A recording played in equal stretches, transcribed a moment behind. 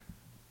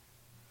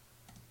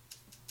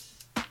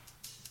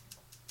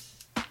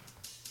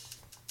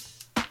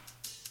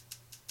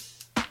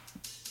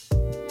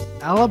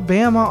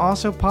Alabama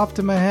also popped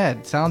in my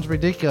head. Sounds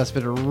ridiculous,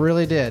 but it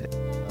really did.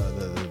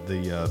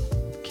 The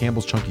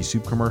Campbell's Chunky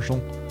Soup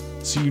commercial.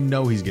 So you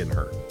know he's getting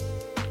hurt.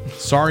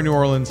 Sorry, New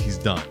Orleans, he's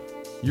done.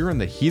 You're in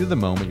the heat of the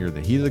moment. You're in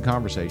the heat of the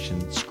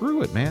conversation.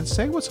 Screw it, man.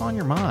 Say what's on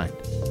your mind.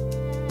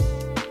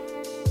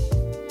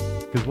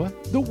 Because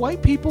what? The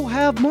white people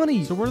have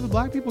money. So where do the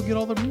black people get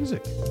all their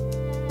music?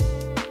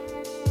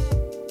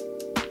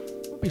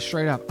 I'll be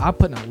straight up. I'm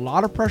putting a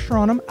lot of pressure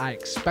on them. I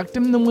expect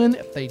them to win.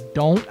 If they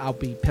don't, I'll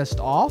be pissed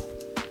off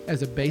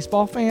as a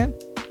baseball fan.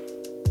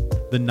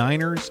 The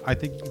Niners, I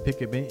think you can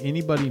pick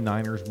anybody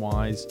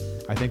Niners-wise.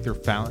 I think they're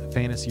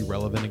fantasy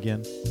relevant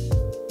again.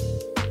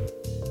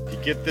 You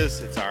get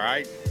this, it's all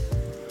right.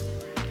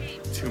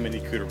 Too many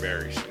cooter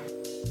berries.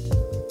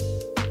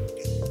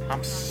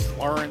 I'm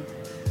slurring.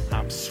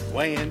 I'm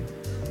swaying.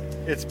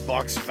 It's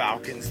Bucks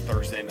Falcons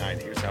Thursday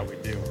night. Here's how we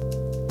do.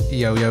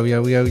 Yo, yo,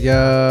 yo, yo,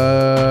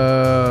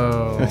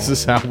 yo. This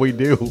is how we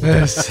do.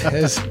 This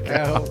is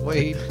how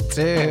we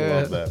do.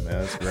 I love that, man.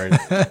 That's great.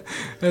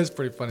 That's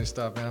pretty funny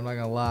stuff, man. I'm not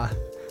going to lie.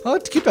 Oh,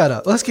 let's keep that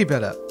up. Let's keep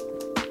that up.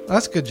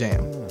 That's a good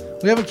jam.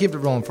 We haven't kept it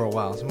rolling for a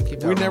while, so we'll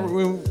keep that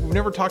rolling. We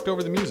never talked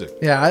over the music.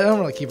 Yeah, I don't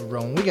really keep it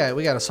rolling. We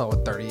got a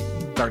solid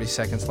 30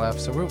 seconds left,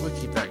 so we'll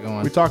keep that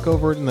going. We talk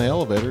over it in the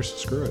elevators.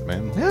 Screw it,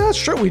 man. Yeah, that's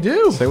true. We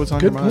do. Say what's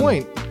on Good your mind.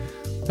 point.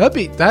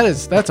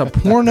 That's a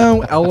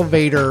porno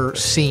elevator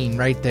scene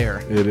right there.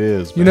 It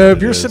is. You know,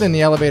 if you're sitting in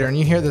the elevator and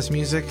you hear this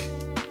music,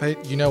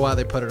 you know why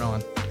they put it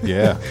on.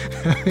 Yeah.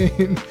 I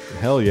mean,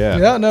 hell yeah.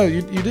 Yeah, no,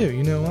 you do.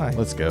 You know why.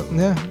 Let's go.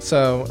 Yeah.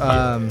 So,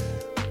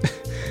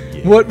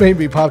 what made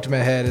me pop to my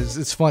head is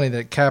it's funny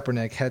that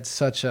Kaepernick had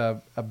such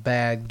a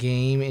bad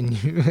game, and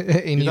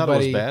You thought it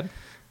was bad?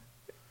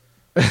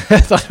 I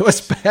thought it was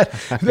bad.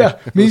 No,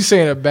 me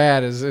saying it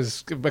bad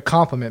is a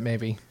compliment,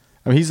 maybe.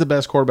 I mean, he's the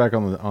best quarterback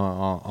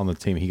on the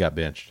team. He got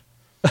benched.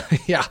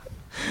 Yeah.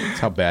 That's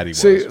how bad he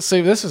was.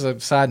 See, this is a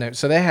side note.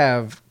 So they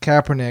have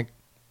Kaepernick,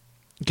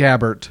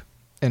 Gabbert,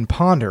 and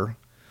Ponder.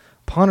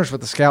 Ponder's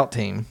with the scout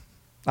team.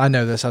 I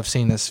know this. I've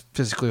seen this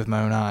physically with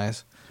my own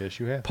eyes.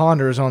 Yes, you have.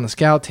 Ponder is on the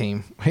scout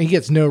team. He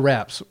gets no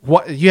reps.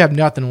 What you have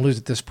nothing to lose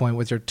at this point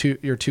with your two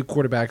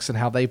quarterbacks and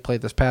how they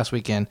played this past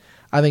weekend.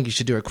 I think you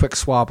should do a quick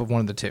swap of one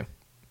of the two.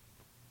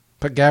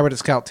 Put Gabbert at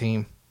scout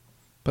team.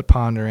 Put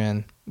Ponder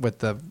in with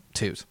the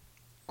twos.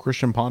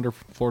 Christian Ponder,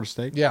 Florida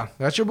State. Yeah,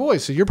 that's your boy.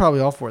 So you're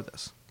probably all for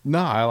this. No,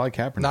 I like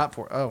Kaepernick. Not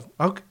for. Oh,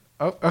 okay.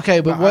 Oh,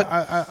 okay, but what?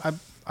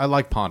 I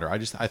like Ponder. I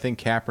think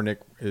Kaepernick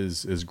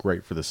is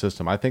great for the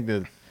system. I think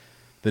that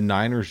the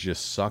Niners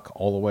just suck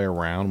all the way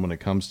around when it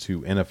comes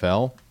to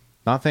NFL.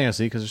 Not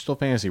fantasy, because they're still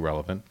fantasy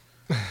relevant.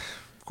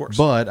 Of course.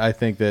 But I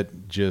think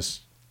that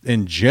just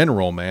in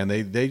general, man,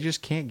 they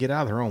just can't get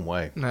out of their own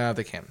way. No,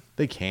 they can't.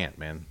 They can't,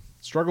 man.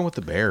 Struggling with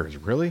the Bears,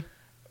 really?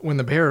 When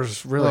the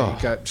Bears really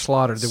got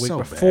slaughtered the week so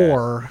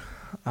before.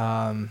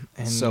 And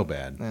so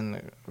bad.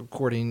 And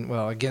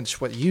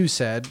against what you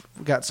said,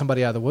 we got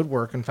somebody out of the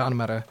woodwork and found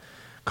him at a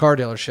car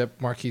dealership,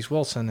 Marquise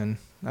Wilson. And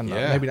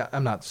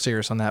I'm not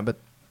serious on that, but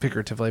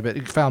figuratively. But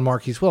he found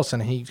Marquise Wilson,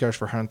 and he goes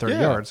for 130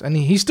 yards. And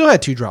he still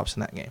had 2 drops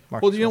in that game.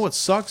 Well, you know what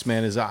sucks,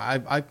 man, is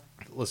I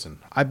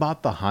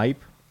bought the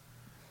hype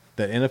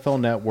that NFL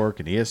Network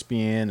and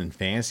ESPN and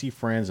Fantasy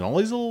Friends and all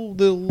these little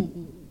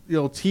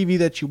TV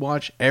that you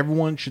watch,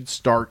 everyone should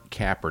start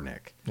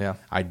Kaepernick. Yeah.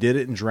 I did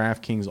it in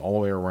DraftKings all the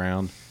way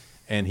around,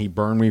 and he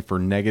burned me for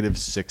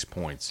 -6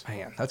 points.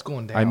 Man, that's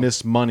going down. I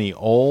missed money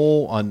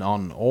on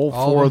all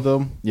 4 of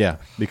them. Yeah,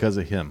 because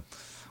of him.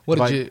 What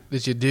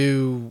did you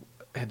do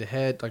head to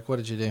head? Like, what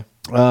did you do?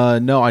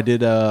 No, I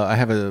did. I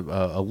have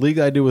a league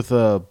I do with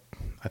I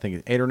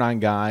think 8 or 9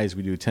 guys.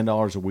 We do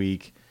 $10 a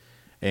week,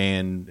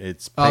 and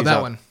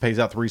pays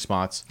out 3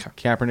 spots.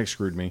 Okay. Kaepernick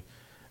screwed me.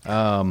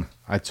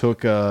 I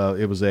took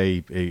it was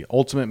a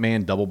Ultimate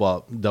Man double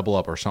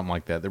up or something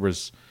like that. There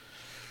was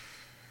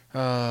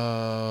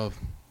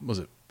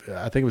it?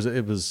 I think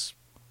it was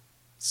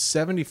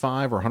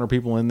 75 or 100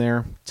 people in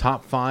there.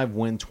 Top 5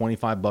 win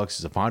 $25.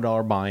 It's a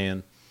 $5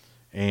 buy-in,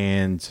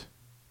 and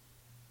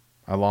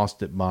I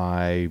lost it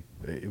by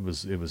it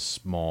was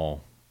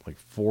small, like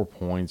 4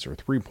 points or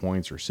 3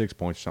 points or 6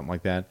 points or something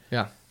like that.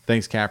 Yeah.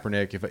 Thanks,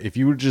 Kaepernick. If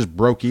you just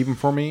broke even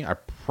for me, I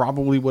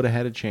probably would have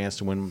had a chance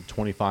to win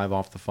 25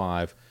 off the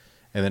 5.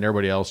 And then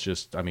everybody else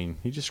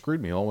he just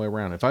screwed me all the way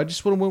around. If I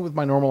just would have went with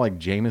my normal, like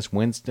Jameis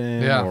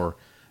Winston or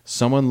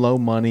someone low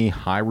money,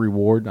 high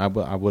reward, I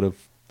would have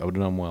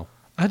done well.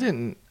 I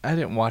didn't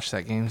watch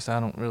that game, so I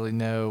don't really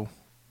know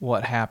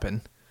what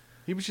happened.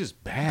 He was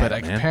just bad, but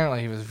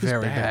apparently he was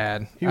very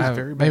bad. He was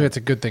very bad. Maybe it's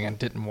a good thing I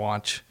didn't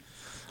watch.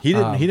 He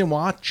didn't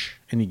watch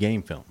any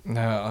game film.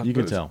 No, you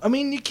can tell. I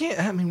mean, you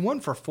can't. 1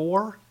 for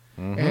 4,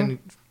 and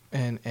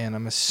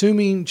I'm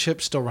assuming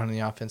Chip's still running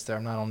the offense there.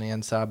 I'm not on the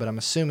inside, but I'm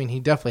assuming he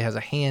definitely has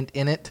a hand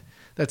in it.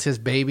 That's his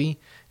baby,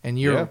 and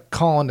you're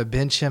calling to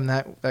bench him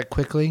that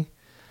quickly.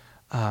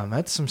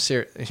 That's some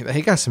serious.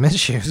 He got some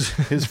issues.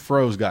 His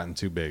fro's gotten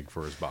too big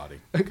for his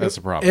body. That's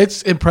the problem.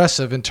 It's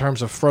impressive in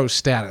terms of fro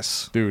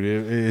status, dude.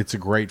 It's a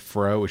great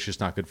fro. It's just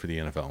not good for the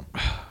NFL.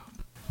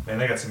 Man,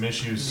 they got some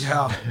issues.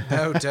 Yeah,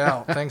 no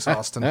doubt. Thanks,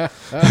 Austin. Rant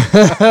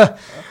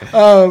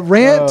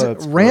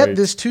great.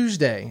 this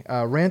Tuesday.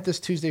 Rant this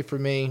Tuesday for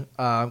me.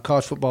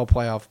 College football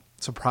playoff,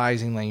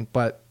 surprisingly,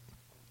 but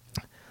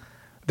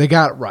they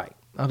got it right.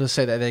 I'll just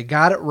say that they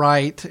got it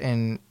right,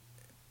 and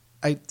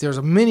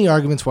there's many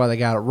arguments why they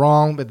got it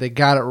wrong, but they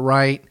got it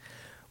right.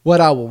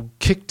 What I will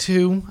kick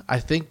to, I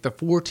think the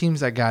 4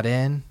 teams that got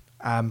in,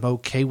 I'm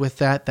okay with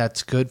that.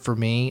 That's good for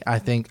me. I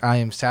think I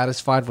am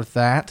satisfied with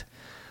that.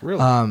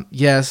 Really?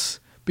 Yes,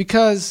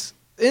 because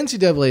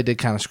NCAA did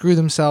kind of screw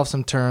themselves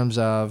in terms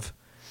of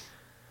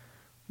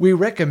we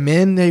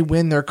recommend they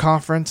win their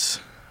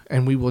conference,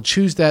 and we will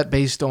choose that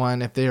based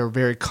on if they are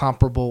very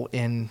comparable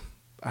in,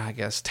 I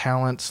guess,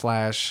 talent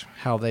 /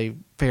 how they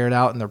fared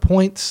out in their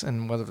points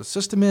and whether the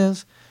system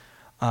is.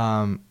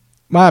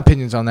 My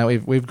opinions on that,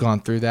 we've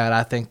gone through that.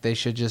 I think they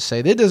should just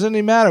say, it doesn't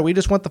even matter. We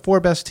just want the 4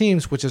 best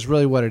teams, which is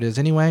really what it is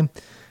anyway.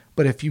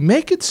 But if you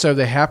make it so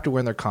they have to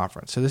win their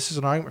conference. So this is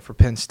an argument for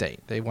Penn State.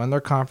 They won their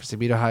conference. They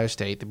beat Ohio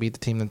State. They beat the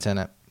team that's in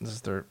it.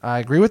 I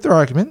agree with their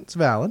argument. It's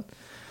valid.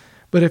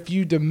 But if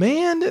you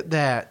demand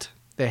that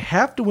they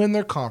have to win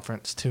their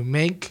conference to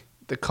make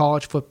the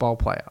college football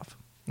playoff,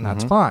 and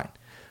that's fine.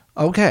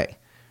 Okay.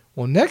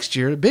 Well, next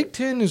year, the Big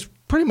Ten is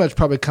pretty much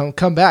probably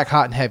come back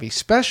hot and heavy,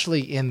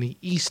 especially in the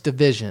East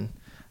Division.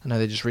 I know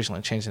they just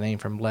recently changed the name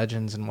from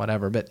Legends and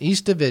whatever, but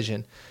East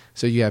Division.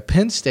 So you have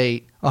Penn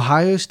State,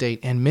 Ohio State,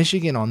 and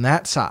Michigan on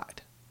that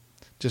side,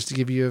 just to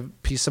give you a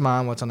peace of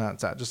mind what's on that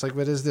side, just like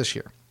what it is this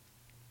year.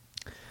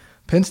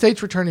 Penn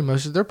State's returning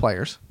most of their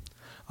players.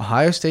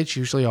 Ohio State's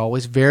usually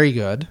always very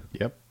good.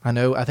 Yep.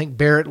 I think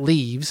Barrett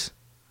leaves,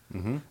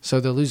 so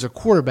they'll lose a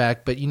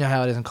quarterback, but you know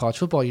how it is in college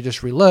football. You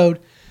just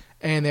reload.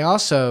 And they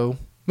also,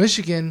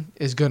 Michigan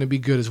is going to be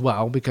good as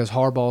well because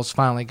Harbaugh's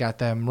finally got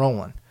them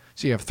rolling.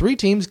 So you have 3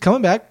 teams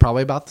coming back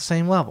probably about the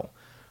same level.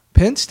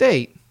 Penn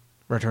State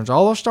returns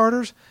all their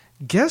starters.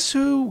 Guess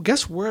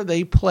where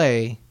they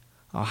play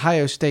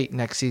Ohio State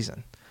next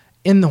season?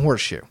 In the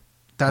Horseshoe.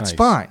 That's nice.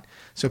 fine.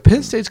 So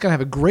Penn State's going to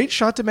have a great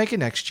shot to make it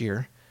next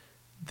year.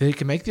 They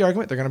can make the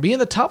argument they're going to be in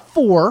the top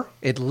 4,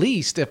 at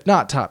least, if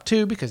not top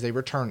 2, because they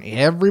return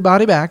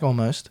everybody back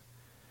almost.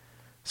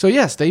 So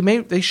yes,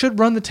 they should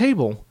run the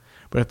table.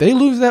 But if they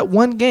lose that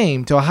one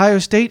game to Ohio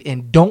State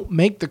and don't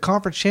make the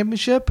conference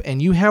championship,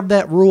 and you have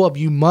that rule of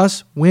you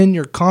must win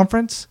your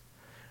conference,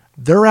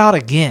 they're out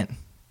again.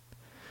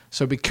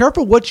 So be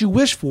careful what you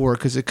wish for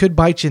because it could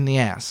bite you in the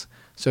ass.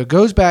 So it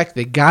goes back,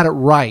 they got it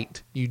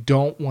right. You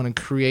don't want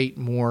to create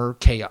more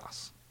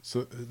chaos.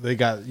 So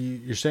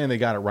you're saying they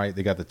got it right.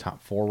 They got the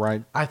top 4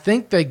 right? I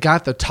think they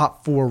got the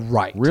top 4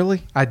 right.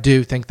 Really? I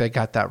do think they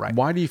got that right.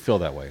 Why do you feel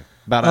that way?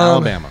 About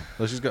Alabama.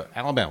 Let's just go.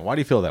 Alabama. Why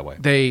do you feel that way?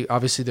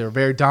 They're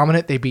very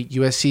dominant. They beat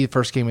USC the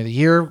first game of the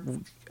year.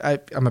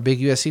 I'm a big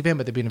USC fan,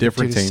 but they beat them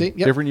different 52-6. team.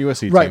 Yep. Different USC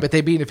team. Right, but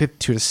they beat them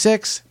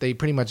 52-6. They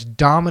pretty much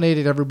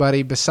dominated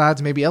everybody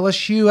besides maybe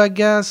LSU, I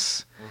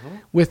guess,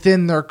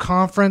 within their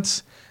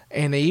conference.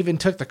 And they even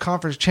took the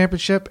conference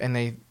championship and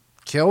they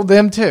killed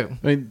them too.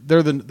 I mean,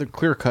 they're the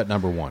clear-cut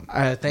number 1.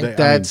 I think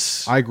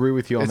I agree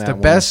with you on that. It's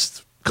the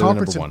best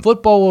conference in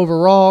football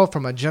overall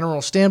from a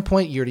general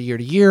standpoint, year to year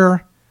to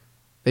year.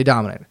 They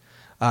dominated.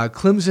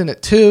 Clemson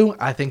at 2.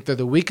 I think they're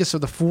the weakest of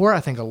the 4. I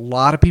think a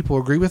lot of people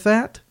agree with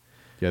that.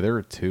 Yeah, they're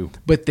at 2.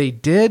 But they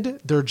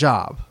did their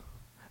job.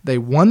 They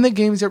won the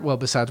games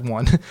besides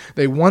one.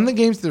 They won the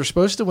games they're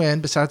supposed to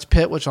win, besides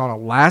Pitt, which on a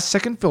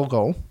last-second field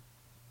goal.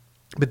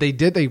 But they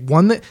did. They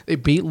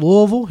beat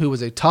Louisville, who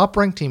was a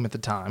top-ranked team at the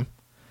time.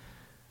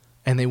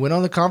 And they went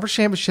on the conference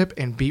championship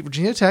and beat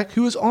Virginia Tech,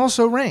 who is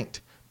also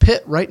ranked.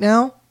 Pitt, right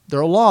now,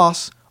 they're a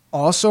loss,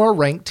 also a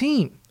ranked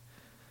team.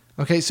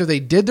 Okay, so they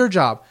did their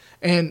job.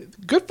 And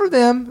good for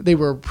them. They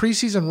were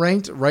preseason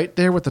ranked right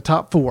there with the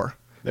top 4.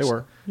 They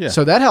were. Yeah.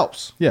 So that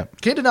helps. Yeah.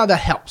 Can't deny that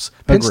helps.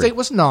 Penn State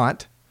was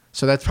not,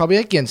 so that's probably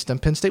against them.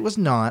 Penn State was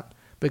not,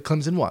 but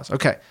Clemson was.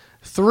 Okay.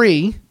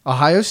 3,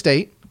 Ohio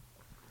State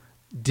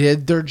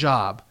did their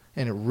job,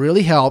 and it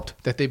really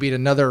helped that they beat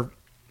another,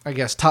 I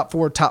guess, top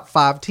 4, top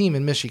 5 team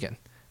in Michigan.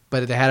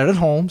 But they had it at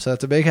home, so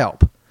that's a big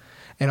help.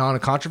 And on a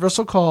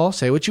controversial call,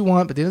 say what you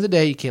want, but at the end of the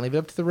day, you can't leave it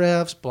up to the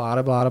refs,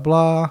 blah, blah, blah,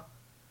 blah.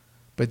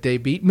 But they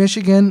beat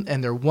Michigan,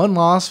 and their one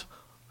loss,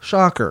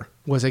 shocker,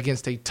 was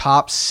against a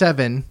top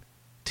 7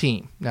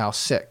 team, now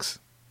 6.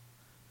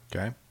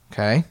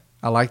 Okay,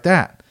 I like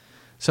that.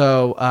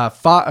 So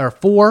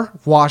 4,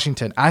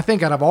 Washington. I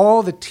think out of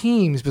all the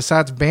teams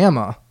besides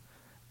Bama,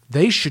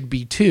 they should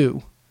be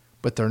 2,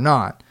 but they're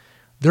not.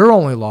 Their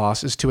only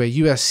loss is to a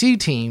USC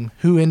team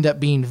who end up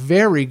being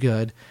very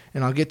good,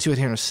 and I'll get to it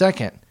here in a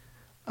second.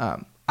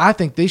 I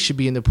think they should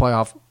be in the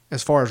playoff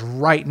as far as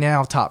right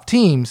now top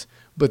teams,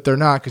 but they're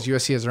not because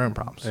USC has their own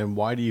problems. And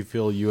why do you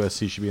feel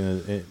USC should be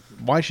in?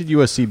 Why should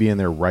USC be in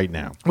there right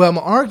now? Well,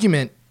 my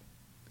argument,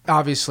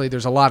 obviously,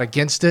 there's a lot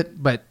against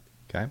it, but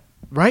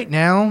right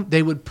now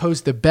they would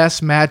pose the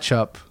best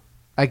matchup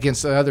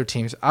against the other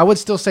teams. I would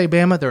still say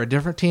Bama. They're a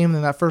different team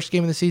than that first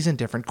game of the season.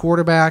 Different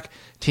quarterback.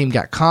 Team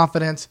got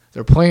confidence.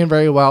 They're playing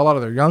very well. A lot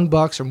of their young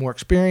bucks are more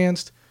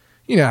experienced.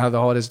 You know how the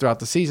whole it is throughout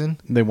the season.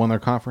 They won their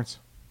conference?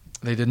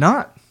 They did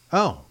not.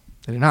 Oh.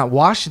 They did not.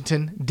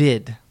 Washington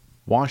did.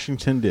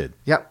 Washington did.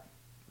 Yep.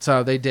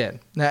 So they did.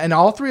 Now, and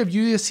all three of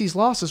USC's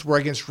losses were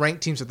against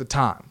ranked teams at the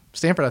time.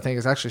 Stanford, I think,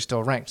 is actually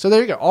still ranked. So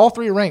there you go. All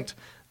three are ranked.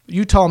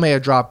 Utah may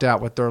have dropped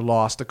out with their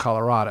loss to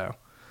Colorado,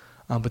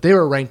 but they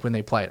were ranked when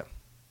they played them.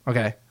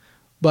 Okay.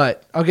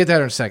 But I'll get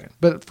that in a second.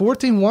 But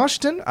 14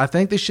 Washington, I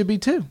think they should be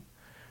too.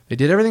 They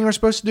did everything they were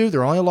supposed to do.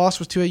 Their only loss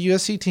was to a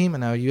USC team,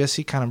 and now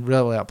USC kind of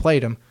really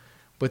outplayed them.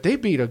 But they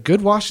beat a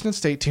good Washington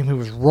State team who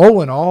was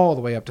rolling all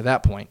the way up to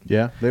that point.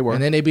 Yeah, they were.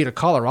 And then they beat a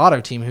Colorado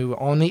team who,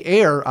 on the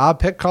air, I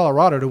picked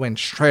Colorado to win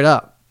straight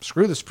up.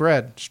 Screw the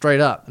spread, straight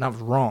up. And I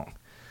was wrong.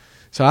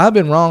 So I've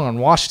been wrong on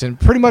Washington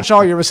pretty much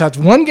all year besides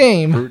one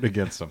game. Rooting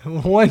against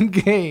them. One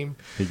game.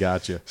 He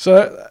got you.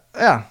 So,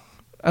 yeah.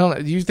 I don't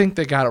know. You think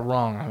they got it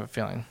wrong, I have a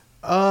feeling.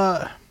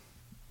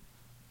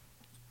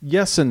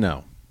 Yes and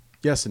no.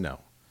 Yes and no.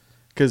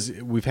 Because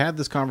we've had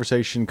this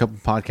conversation a couple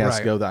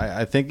podcasts ago that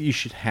I think you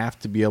should have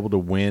to be able to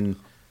win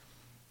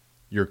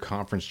your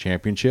conference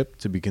championship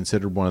to be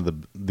considered one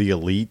of the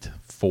elite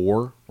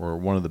four or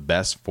one of the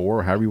best four,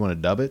 or however you want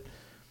to dub it.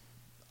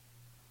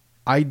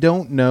 I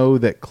don't know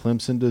that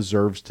Clemson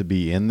deserves to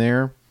be in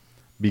there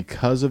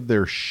because of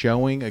their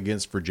showing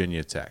against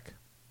Virginia Tech.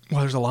 Well,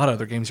 there's a lot of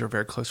other games they were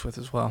very close with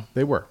as well.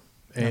 They were.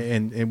 Yeah.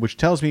 And which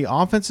tells me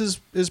offense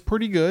is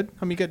pretty good.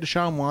 I mean, you got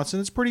Deshaun Watson.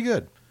 It's pretty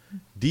good.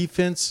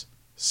 Defense,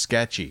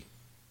 sketchy.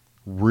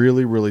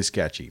 Really, really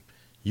sketchy.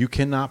 You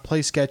cannot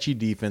play sketchy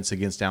defense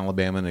against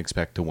Alabama and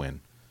expect to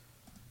win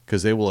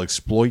because they will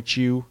exploit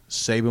you.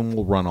 Saban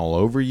will run all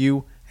over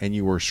you, and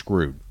you are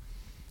screwed.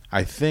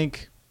 I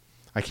think,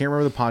 I can't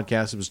remember the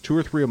podcast. It was 2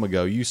 or 3 of them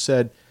ago. You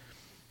said,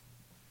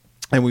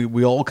 and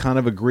we all kind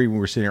of agreed when we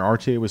were sitting here.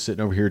 RTA was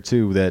sitting over here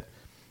too, that,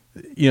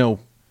 you know,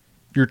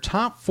 your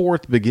top 4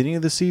 at the beginning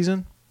of the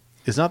season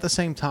is not the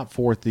same top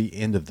 4 at the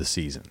end of the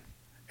season.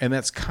 And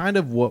that's kind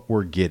of what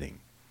we're getting.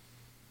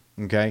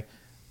 Okay?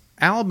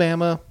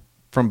 Alabama,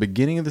 from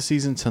beginning of the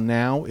season till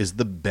now, is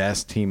the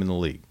best team in the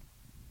league.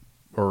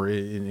 Or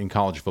in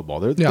college football.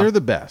 They're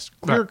the best.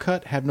 Clear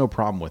cut, have no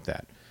problem with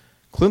that.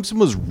 Clemson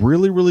was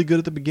really, really good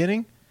at the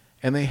beginning,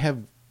 and they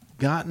have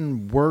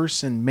gotten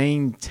worse and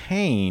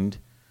maintained,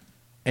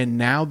 and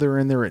now they're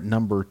in there at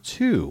number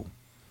 2.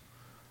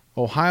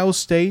 Ohio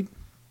State,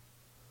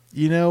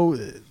 you know,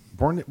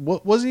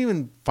 wasn't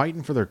even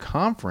fighting for their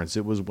conference.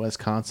 It was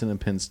Wisconsin and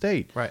Penn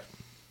State. Right.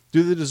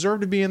 Do they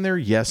deserve to be in there?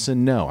 Yes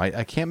and no.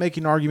 I can't make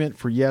an argument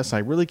for yes. I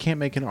really can't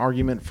make an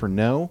argument for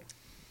no.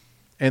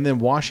 And then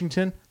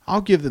Washington,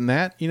 I'll give them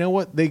that. You know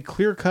what? They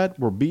clear-cut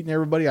were beating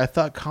everybody. I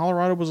thought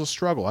Colorado was a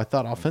struggle. I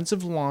thought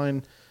offensive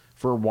line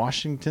for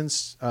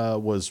Washington's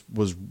was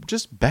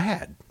just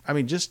bad. I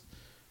mean, just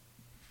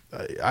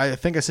I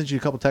think I sent you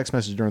a couple text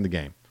messages during the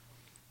game.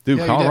 Dude,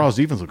 yeah, Colorado's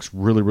defense looks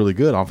really, really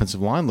good.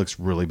 Offensive line looks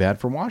really bad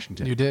for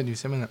Washington. You did. You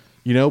sent me that.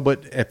 You know,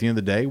 but at the end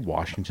of the day,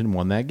 Washington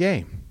won that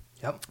game.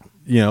 Yep.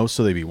 You know,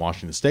 so they beat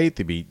Washington State.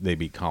 They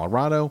beat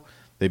Colorado.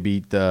 They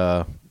beat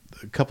a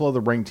couple other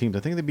ranked teams. I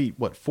think they beat,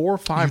 4 or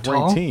 5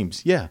 ranked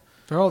teams. Yeah.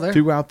 They're all there.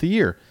 Throughout the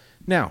year.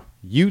 Now,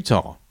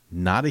 Utah,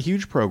 not a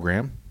huge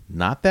program,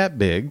 not that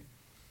big,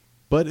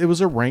 but it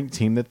was a ranked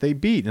team that they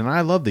beat. And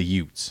I love the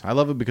Utes. I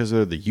love it because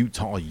they're the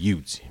Utah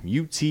Utes.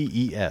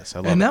 UTES. I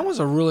love it. And that was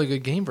a really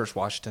good game versus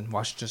Washington.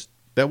 Washington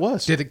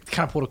just did it,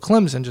 kind of pulled a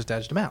Clemson, just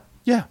edged them out.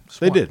 Yeah,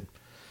 they did.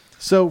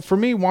 So for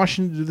me,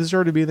 Washington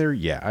deserved to be there.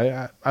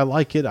 Yeah, I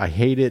like it. I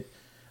hate it.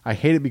 I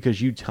hate it because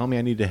you tell me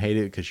I need to hate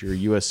it because you're a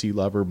USC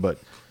lover. But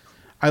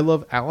I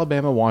love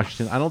Alabama,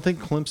 Washington. I don't think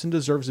Clemson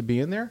deserves to be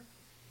in there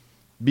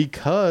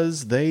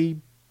because they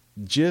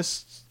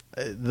just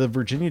the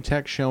Virginia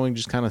Tech showing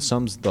just kind of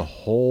sums the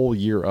whole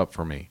year up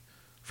for me,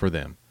 for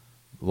them.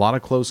 A lot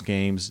of close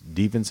games.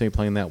 Defense ain't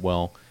playing that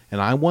well. And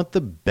I want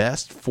the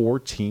best 4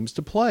 teams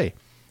to play.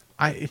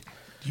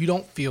 You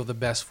don't feel the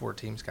best 4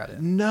 teams got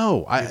in.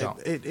 No,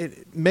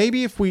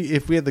 maybe if we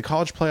had the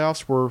college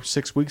playoffs were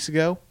 6 weeks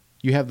ago,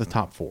 you have the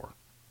top 4.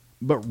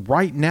 But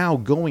right now,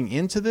 going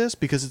into this,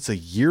 because it's a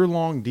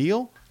year-long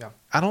deal,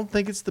 I don't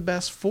think it's the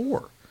best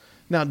 4.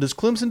 Now, does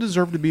Clemson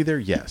deserve to be there?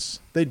 Yes,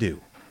 they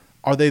do.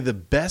 Are they the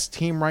best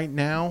team right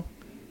now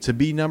to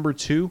be number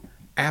 2?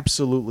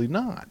 Absolutely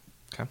not.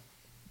 Okay.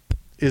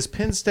 Is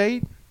Penn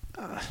State?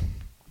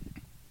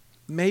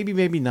 Maybe,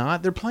 maybe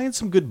not. They're playing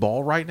some good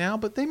ball right now,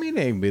 but they may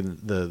not even be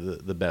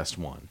the best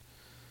one.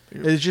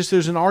 It's just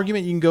there's an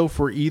argument you can go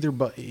for either,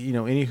 but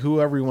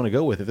whoever you want to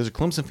go with. If there's a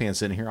Clemson fan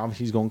sitting here,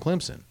 obviously he's going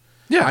Clemson.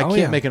 Yeah, I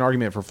can't make an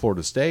argument for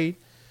Florida State.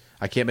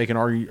 I can't make an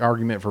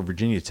argument for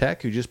Virginia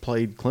Tech, who just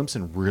played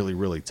Clemson really,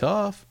 really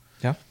tough.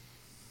 Yeah.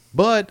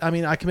 But, I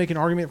mean, I can make an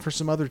argument for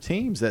some other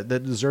teams that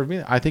deserve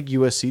me. I think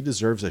USC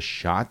deserves a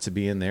shot to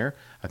be in there.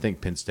 I think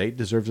Penn State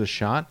deserves a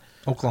shot.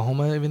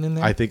 Oklahoma even in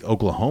there? I think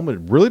Oklahoma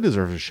really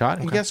deserves a shot.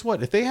 Okay. And guess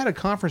what? If they had a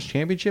conference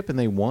championship and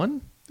they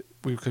won,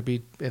 we could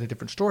be in a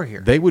different story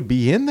here. They would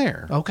be in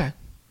there. Okay.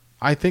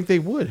 I think they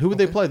would. Who would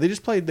they play?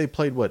 They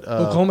played what?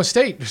 Oklahoma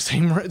State.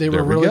 They were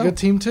a really good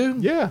team too.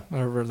 Yeah.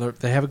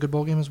 They have a good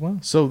bowl game as well.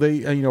 So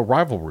they,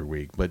 rivalry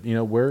week. But,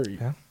 where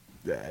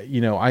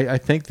I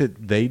think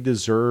that they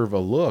deserve a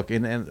look,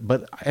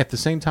 but at the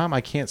same time,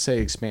 I can't say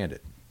expand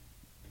it.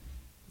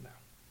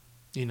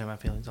 You know my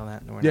feelings on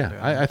that.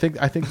 I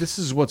think this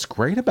is what's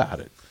great about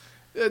it.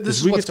 This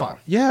is what's fun.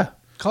 Yeah.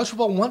 College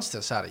football wants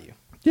this out of you.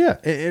 Yeah,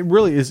 it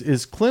really is.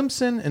 Is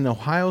Clemson and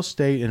Ohio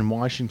State and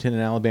Washington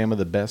and Alabama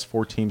the best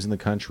 4 teams in the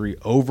country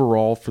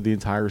overall for the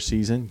entire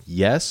season?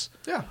 Yes.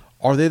 Yeah.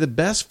 Are they the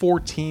best 4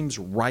 teams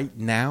right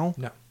now?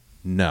 No.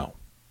 No.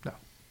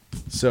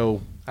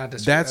 So I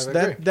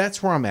disagree.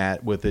 that's where I'm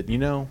at with it.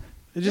 It's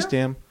just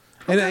him.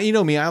 Okay. And you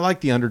know me, I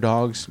like the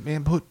underdogs.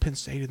 Man, put Penn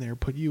State in there,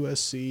 put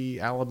USC,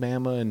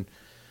 Alabama, and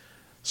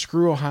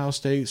screw Ohio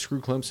State,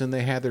 screw Clemson.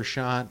 They had their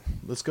shot.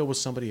 Let's go with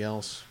somebody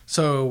else.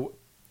 So,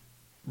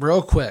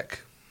 real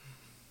quick.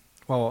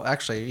 Well,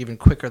 actually, even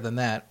quicker than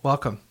that.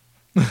 Welcome.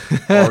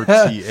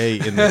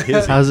 RTA in the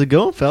hizzy. How's it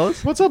going,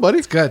 fellas? What's up, buddy?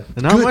 It's good.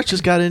 And not much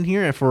just got in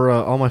here for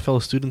all my fellow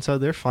students out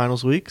there.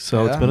 Finals week,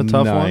 so it's been a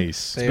tough one.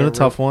 Nice. It's been a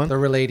tough one. They're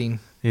relating.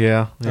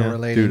 Yeah. They're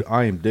relating. Dude,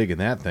 I am digging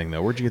that thing,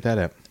 though. Where'd you get that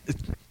at?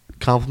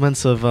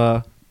 Compliments of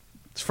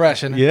It's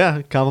fresh, isn't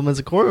it? compliments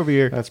of Corey over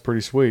here. That's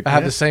pretty sweet. I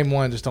have the same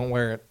one, just don't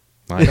wear it.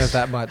 Nice. Not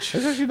that much.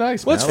 It's actually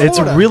nice. What's man. It's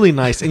Florida? really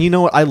nice, and you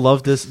know what? I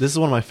love this. This is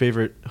one of my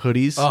favorite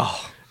hoodies.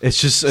 Oh, It's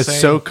Same.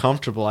 so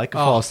comfortable. I could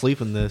fall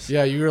asleep in this.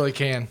 yeah, you really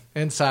can.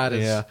 Inside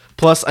is. Yeah.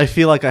 Plus, I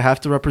feel like I have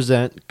to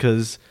represent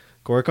because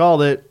Corey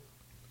called it,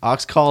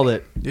 Ox called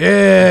it.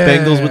 Yeah.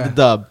 Bengals with the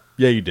dub.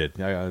 Yeah, you did.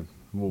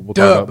 We'll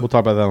Dub. talk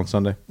about that on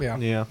Sunday. Yeah.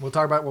 Yeah. We'll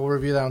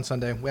review that on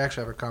Sunday. We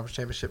actually have our conference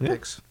championship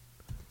picks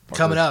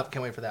coming good. up.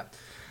 Can't wait for that.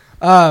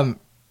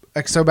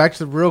 So back to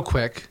the real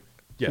quick.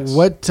 Yes.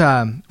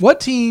 What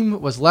team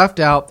was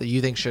left out that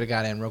you think should have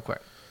got in real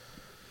quick?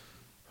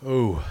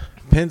 Oh,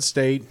 Penn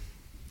State.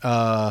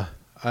 I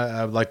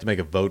would like to make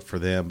a vote for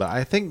them, but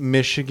I think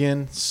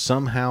Michigan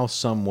somehow,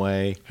 some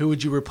way. Who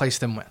would you replace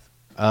them with?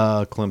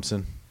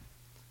 Clemson.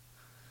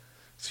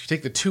 So you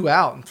take the 2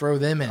 out and throw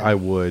them in. I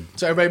would.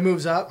 So everybody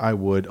moves up. I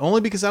would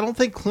only because I don't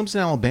think Clemson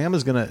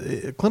Alabama's gonna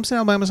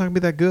not gonna be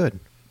that good.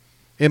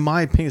 In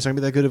my opinion, it's not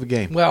gonna be that good of a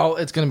game. Well,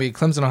 it's going to be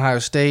Clemson, Ohio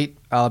State,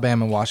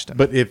 Alabama, Washington.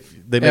 But if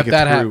they make it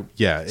that through, happens.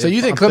 yeah. So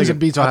you think Clemson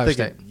beats Ohio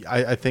State?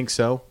 I think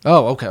so.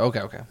 Oh,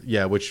 okay.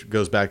 Yeah, which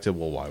goes back to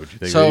why would you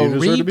think? So they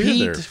deserve to be in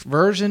repeat there?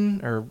 version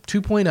or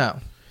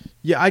 2.0.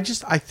 Yeah, I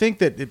think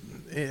that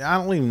I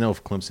don't even know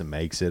if Clemson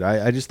makes it.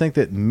 I just think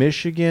that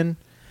Michigan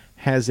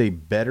has a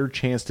better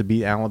chance to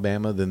beat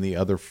Alabama than the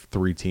other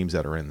 3 teams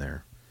that are in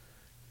there.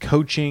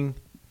 Coaching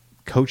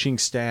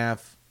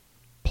staff,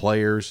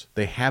 players,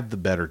 they have the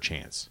better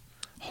chance.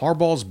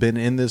 Harbaugh's been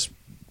in this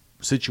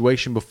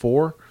situation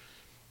before.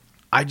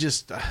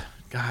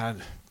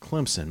 God,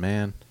 Clemson,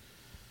 man.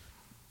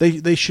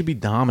 They should be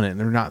dominant, and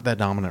they're not that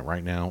dominant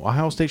right now.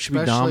 Ohio State should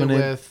be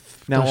dominant.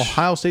 Now,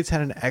 Ohio State's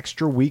had an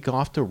extra week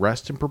off to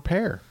rest and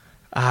prepare.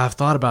 I've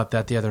thought about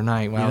that the other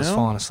night when I was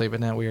falling asleep.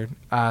 Isn't that weird?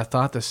 I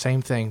thought the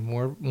same thing.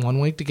 1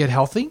 week to get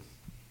healthy,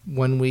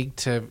 1 week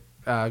to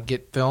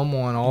get film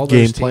on all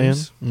those Game plan.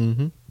 teams.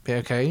 Mm-hmm.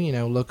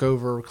 Okay, look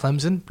over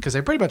Clemson because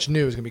they pretty much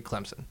knew it was going to be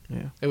Clemson.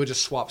 Yeah. They would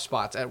just swap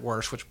spots at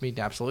worst, which would mean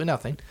absolutely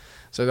nothing.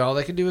 So all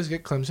they could do is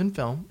get Clemson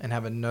film and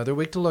have another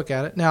week to look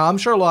at it. Now, I'm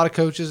sure a lot of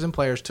coaches and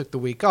players took the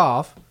week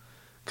off,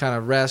 kind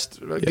of rest,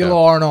 get a little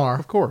R&R.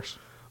 Of course.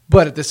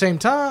 But at the same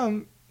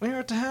time, when you're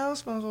at the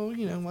house, might as well,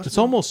 watch It's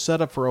the- almost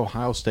set up for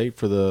Ohio State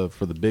for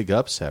the big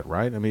upset,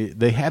 right? I mean,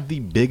 they have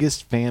the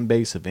biggest fan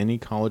base of any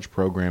college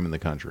program in the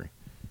country.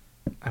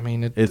 I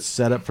mean, It's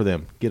set up for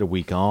them. Get a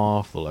week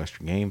off, a little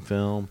extra game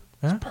film.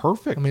 Yeah. It's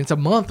perfect. I mean, it's a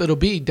month. It'll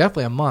be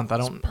definitely a month.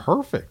 It's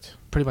perfect.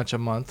 Pretty much a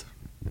month.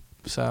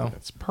 So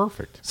It's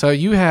perfect. So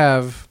you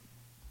have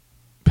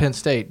Penn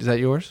State. Is that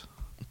yours?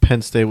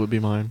 Penn State would be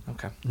mine.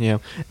 Okay. Yeah,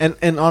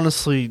 and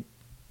honestly,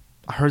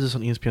 I heard this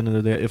on ESPN the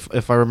other day.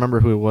 If I remember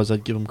who it was,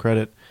 I'd give him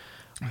credit.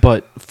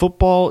 But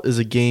football is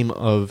a game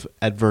of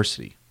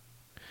adversity.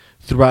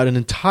 Throughout an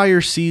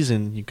entire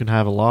season, you can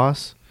have a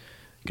loss,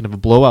 you can have a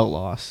blowout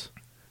loss,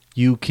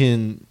 you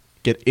can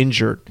get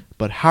injured.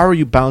 But how are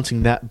you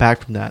bouncing that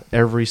back from that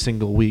every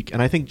single week?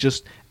 And I think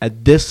just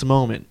at this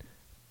moment,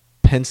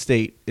 Penn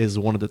State is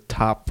one of the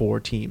top 4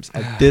 teams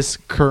at this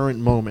current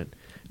moment.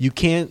 You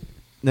can't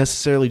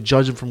necessarily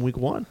judge them from week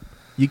 1.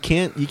 You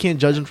can't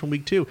judge them from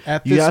week 2.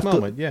 At You this have to-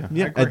 moment, yeah,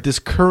 I agree. At this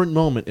current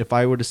moment, if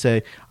I were to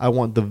say I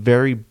want the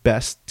very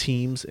best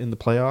teams in the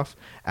playoff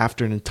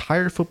after an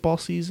entire football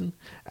season,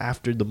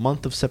 after the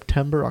month of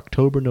September,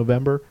 October,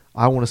 November,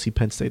 I want to see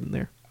Penn State in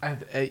there.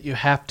 You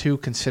have to,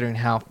 considering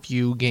how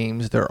few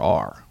games there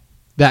are.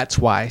 That's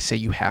why I say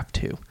you have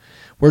to.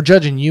 We're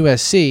judging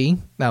USC.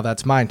 Now,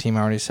 that's my team.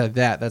 I already said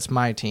that. That's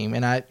my team.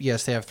 And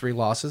yes, they have 3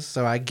 losses,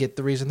 so I get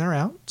the reason they're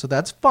out. So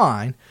that's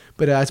fine.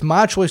 But it's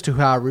my choice to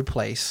who I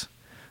replace.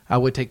 I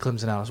would take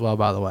Clemson out as well,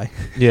 by the way.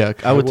 Yeah,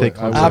 I would take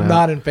Clemson out. I'm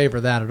not in favor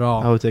of that at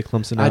all. I would take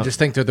Clemson out. I just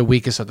think they're the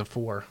weakest of the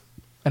 4.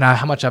 And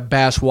how much I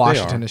bash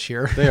Washington this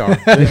year. They are.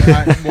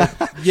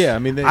 Yeah, I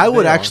mean, I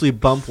would they are. actually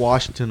bump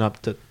Washington up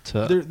to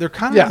They're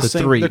kind of the to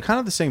same. 3. They're kind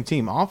of the same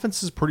team.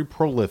 Offense is pretty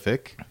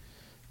prolific.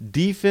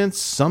 Defense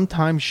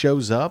sometimes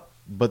shows up,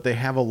 but they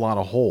have a lot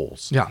of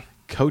holes. Yeah.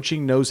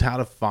 coaching knows how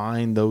to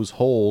find those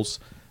holes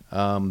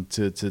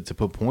to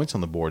put points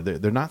on the board.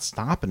 They're not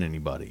stopping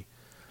anybody.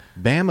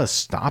 Bama's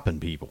stopping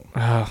people.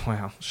 Oh,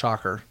 wow.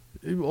 Shocker.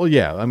 Well,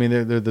 yeah. I mean,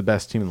 they're the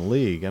best team in the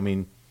league. I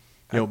mean,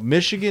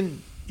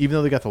 Michigan, even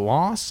though they got the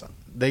loss,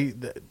 they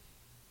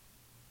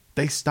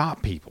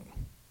stop people.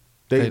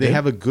 They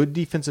have a good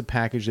defensive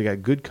package. They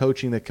got good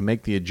coaching that can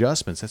make the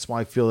adjustments. That's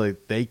why I feel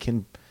like they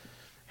can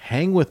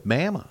hang with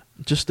Bama.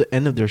 Just the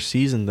end of their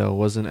season, though,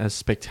 wasn't as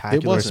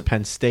spectacular as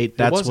Penn State. It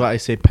That's wasn't. why I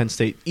say Penn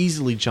State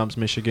easily jumps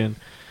Michigan.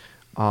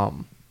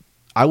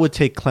 I would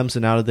take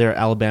Clemson out of there.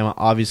 Alabama,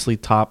 obviously,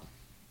 top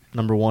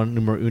number one,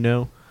 numero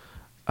uno.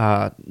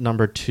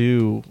 Number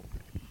two,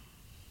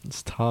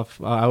 it's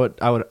tough.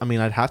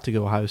 I'd have to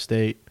go Ohio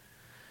State.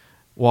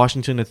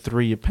 Washington at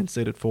 3, Penn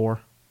State at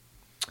 4.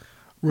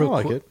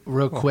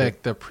 Real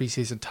quick, the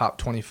preseason top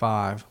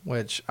 25,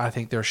 which I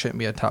think there shouldn't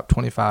be a top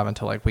 25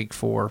 until like week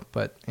 4.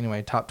 But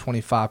anyway, top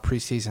 25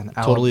 preseason.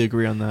 Totally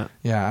agree on that.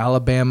 Yeah,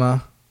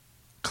 Alabama,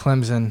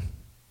 Clemson,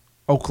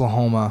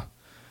 Oklahoma,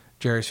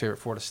 Jerry's favorite,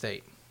 Florida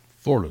State.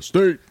 Florida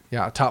State.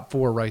 Yeah, top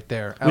 4 right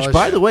there. Which, LSU.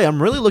 by the way,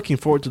 I'm really looking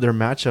forward to their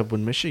matchup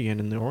with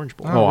Michigan in the Orange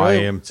Bowl. Oh, I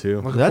really? am too.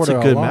 Looking That's a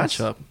forward to good loss.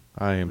 matchup.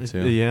 I am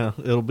too. Yeah,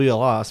 it'll be a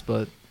loss,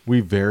 but We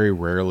very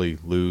rarely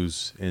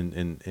lose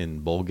in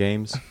bowl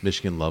games.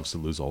 Michigan loves to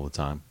lose all the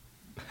time.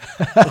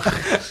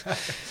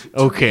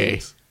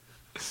 okay.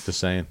 Just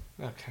saying.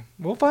 Okay,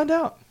 we'll find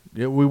out.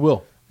 Yeah, we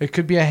will. It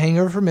could be a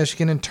hangover for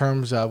Michigan in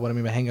terms of what I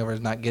mean by hangover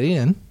is not getting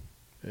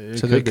in.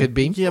 So they could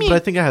be. Yeah, but I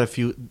think they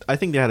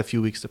had a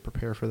few weeks to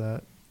prepare for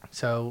that.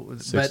 So,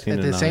 but 16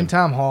 at to the same 9.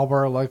 time,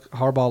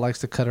 Harbaugh likes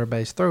to cut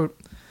everybody's throat.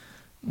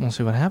 We'll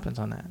see what happens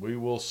on that. We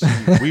will see.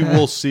 We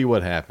will see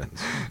what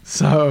happens.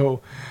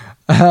 So,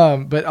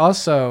 but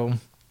also,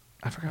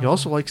 I forgot. He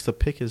also likes to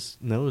pick his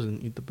nose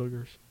and eat the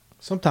boogers.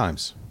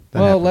 Sometimes. That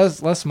Well,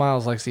 happens. Les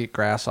Miles likes to eat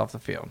grass off the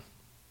field.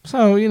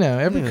 So every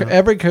Yeah.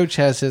 every coach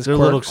has his Their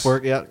quirks. little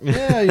quirk, yeah.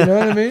 Yeah, you know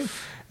what I mean.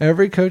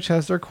 Every coach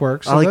has their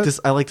quirks. So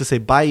I like to say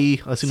bye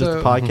as soon as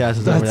the podcast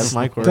is over. That's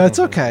my quirk. That's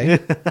okay.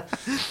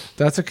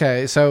 That's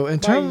okay. So in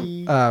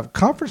terms of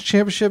conference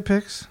championship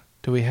picks,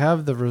 do we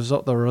have the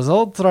result? The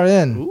results are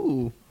in.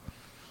 Ooh.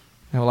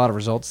 We have a lot of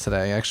results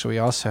today. Actually, we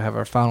also have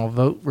our final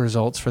vote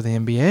results for the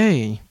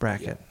NBA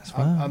bracket as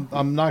well.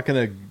 I'm not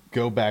going to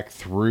go back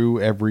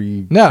through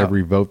every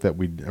vote that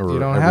we or You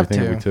don't have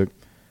everything to. we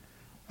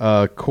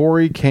took.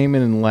 Corey came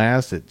in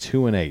last at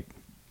 2-8.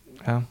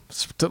 A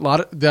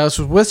lot of this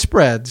was with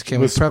spreads. Can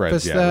With we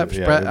preface spreads, yeah, that?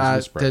 yeah, it Spread, was I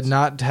with spreads. did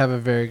not have a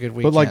very good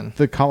But weekend. like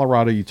the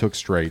Colorado, you took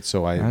straight,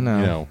 so I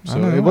know. so I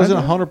know, it wasn't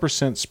I know.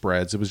 100%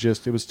 spreads. It was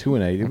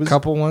 2-8. It a was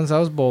couple ones I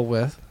was bold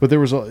with. But there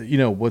was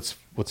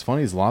what's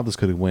funny is a lot of this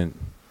could have went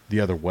the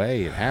other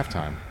way at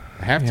halftime.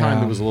 At halftime,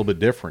 Yeah. it was a little bit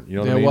different. You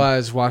know what There I mean?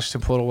 was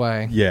Washington pulled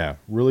away. Yeah,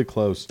 really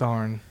close.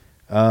 Darn.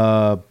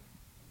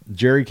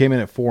 Jerry came in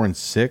at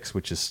 4-6,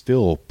 which is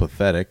still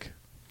pathetic.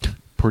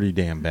 Pretty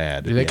damn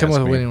bad. Dude, they come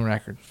with a winning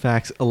record.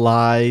 Facts,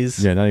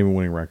 lies. Yeah, not even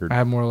winning record. I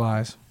have more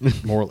lies.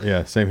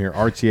 Same here.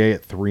 RTA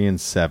at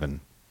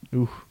 3-7.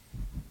 Ooh.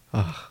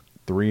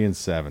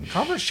 3-7.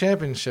 Conference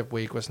championship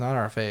week was not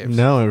our faves.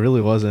 No, it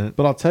really wasn't.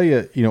 But I'll tell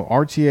you,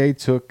 RTA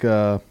took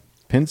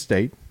Penn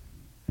State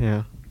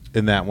Yeah.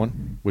 in that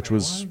one, which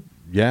was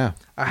I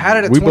had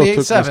it at we both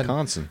took 28-7.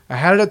 Wisconsin. I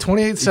had it at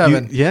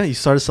 28-7. You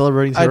started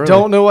celebrating. I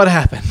don't know what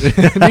happened.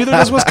 Neither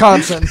does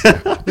Wisconsin.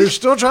 They're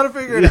still trying to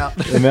figure it out.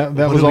 And that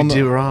What was did on we the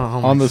do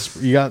wrong? on the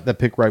you got that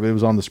pick right, but it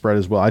was on the spread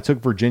as well. I took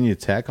Virginia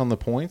Tech on the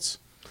points,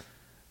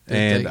 Did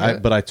they get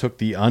it? but I took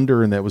the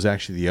under, and that was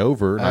actually the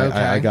over. And Okay.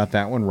 I got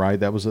that one right.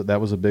 That was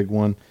a big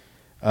one.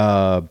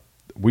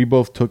 We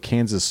both took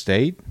Kansas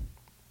State.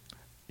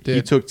 He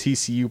Did. took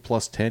TCU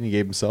plus 10. He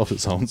gave himself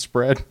his own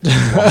spread.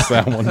 Lost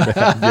that one bad.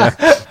 Yeah,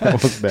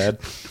 that was bad.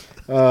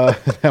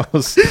 That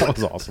was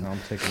awesome. I'm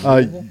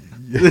taking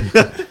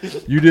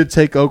You did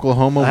take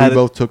Oklahoma. I had We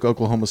both took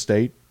Oklahoma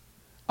State.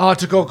 Oh, I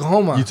took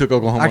Oklahoma. You took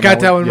Oklahoma. I got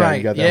that one Yeah, right.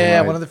 you got that Yeah, one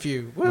right. one of the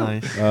few. Woo.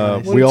 Nice.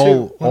 One We and all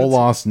two. One and two.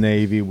 lost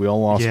Navy. We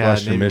all lost Yeah,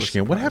 Western Navy was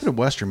Michigan. What surprised. happened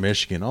to Western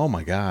Michigan? Oh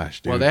my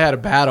gosh, dude! Well, they had a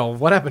battle.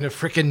 What happened to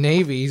freaking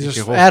Navy? He's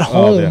just Okay, at Oh,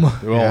 home. yeah.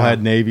 We all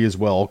had Navy as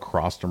well.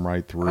 Crossed them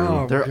right through.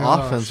 Oh, Their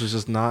gosh. offense was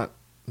just not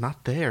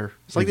there.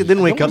 It's like they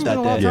didn't wake up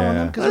that day.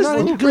 Yeah. Because they're not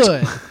any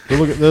good.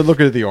 They're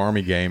looking at the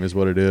Army game, is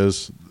what it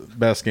is.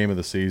 Best game of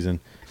the season.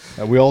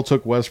 We all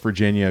took West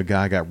Virginia. A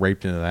guy got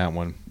raped into that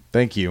one.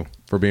 Thank you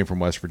for being from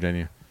West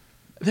Virginia.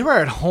 They were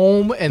at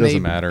home and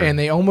Doesn't matter.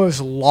 they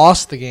almost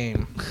lost the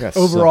game. Got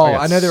Overall, sucked- I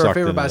got I know they were sucked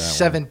favored into by that one.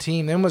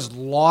 17. They almost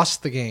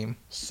lost the game.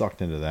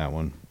 Sucked into that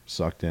one.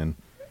 Sucked in.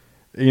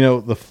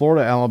 The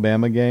Florida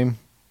Alabama game.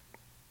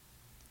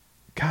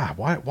 God,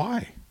 why?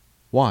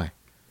 Why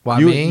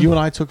you, me? You and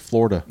I took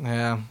Florida.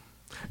 Yeah.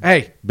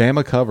 Hey,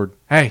 Bama covered.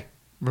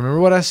 remember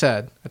what I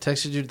said? I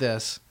texted you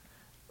this.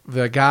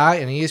 The guy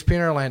in ESPN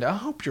Orlando, I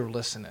hope you're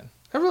listening.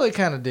 I really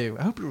kind of do.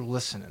 I hope you're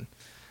listening.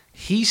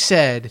 He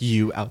said,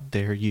 You out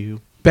there,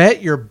 you.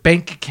 bet your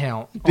bank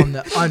account on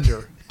the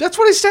under. That's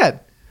what he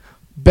said.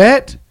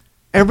 Bet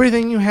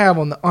everything you have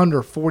on the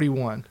under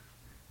 41.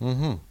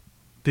 Mm-hmm.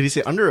 Did he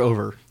say under or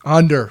over?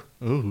 Under.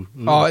 Ooh.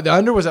 Oh, the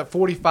under was at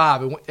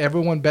 45.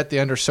 Everyone bet the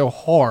under so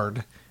hard,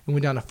 it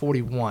went down to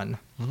 41.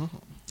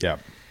 Yeah.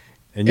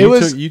 And It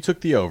was- you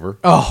took the over.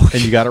 Oh,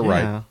 And you got it Yeah.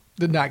 right.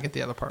 did not get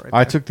the other part right.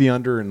 I there. took the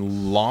under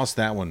and lost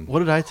that one. What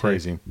did I take?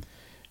 Crazy.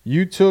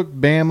 You took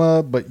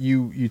Bama, but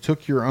you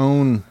took your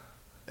own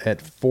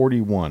at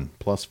 41,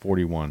 plus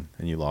 41,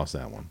 and you lost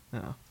that one.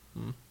 Yeah.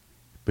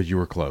 But you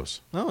were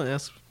close. Oh,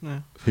 yes.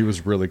 Yeah. He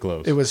was really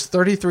close. It was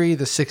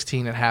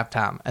 33-16 at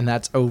halftime, and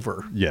that's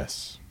over.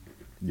 Yes.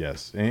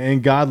 Yes.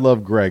 And God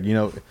love Greg. You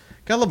know,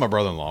 God love my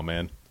brother-in-law,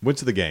 man. Went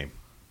to the game.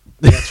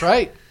 That's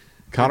right.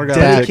 Connor got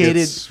Dedicated-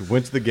 tickets,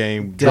 went to the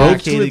game, drove to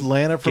dedicated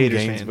Atlanta from Gators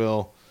fan.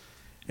 Gainesville,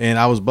 and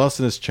I was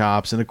busting his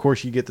chops. And of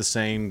course, you get the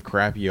same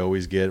crap you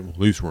always get. At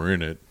least we're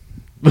in it.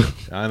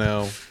 I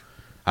know.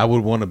 I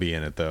would want to be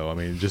in it though. I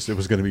mean, it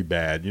was going to be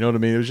bad. You know what I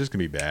mean? It was just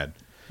going to be bad.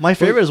 My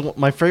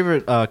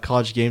favorite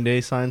college game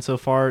day sign so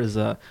far is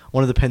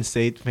one of the Penn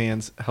State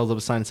fans held up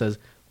a sign that says,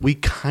 "We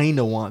kind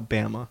of want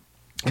Bama.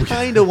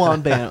 Kind of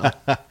want Bama."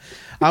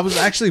 I was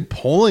actually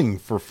pulling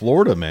for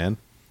Florida, man.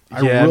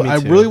 Yeah, me I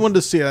too. really wanted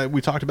to see.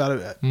 We talked about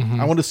it.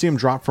 I wanted to see him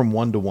drop from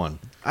 1-1.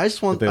 I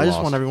just want But they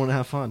lost. everyone to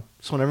have fun.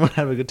 Just want everyone to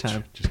have a good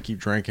time. Just keep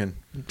drinking,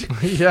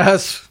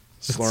 Yes.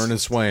 slurring and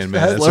swaying,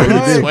 man. That's That's what you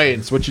right. do. Swaying.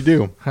 That's what you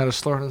do. Had a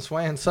slurring and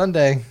swaying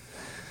Sunday.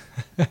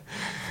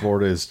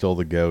 Florida is still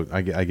the GOAT.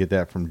 I get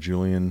that from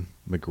Julian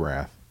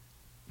McGrath.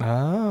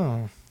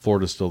 Oh.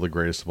 Florida's still the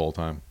greatest of all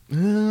time.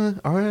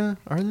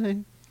 Are they?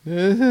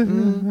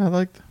 I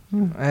like.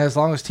 As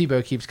long as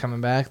Tebow keeps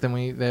coming back,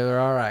 then they're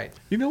all right.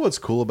 You know what's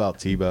cool about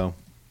Tebow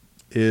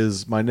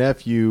is my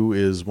nephew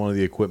is one of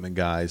the equipment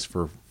guys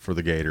for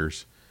the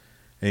Gators,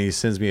 and he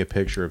sends me a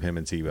picture of him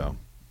and Tebow.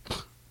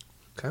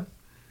 Okay.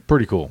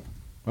 Pretty cool.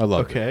 I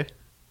love it. Okay.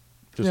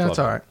 Just Yeah, loved that's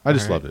it. all right. I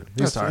just All right. loved it.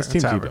 That's all right. It's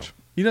Team That's Tebow. average.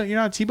 You're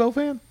not a Tebow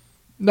fan?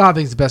 No, I think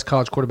he's the best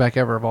college quarterback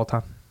ever of all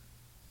time.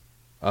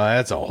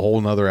 That's a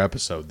whole nother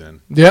episode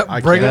then. Yep,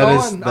 I bring it can't-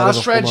 on. that I'll is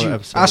a shred whole you. nother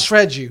episode. I'll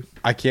shred you.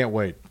 I can't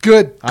wait.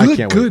 Good. I Good.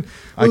 can't Good. wait.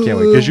 I can't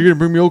wait because you're gonna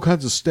bring me all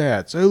kinds of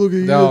stats. Hey, look at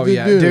you. Oh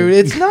yeah, dude,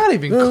 it's not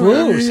even Oh,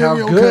 close. yeah,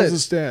 How all good? kinds of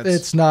stats.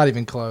 It's not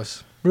even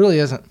close. Really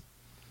isn't.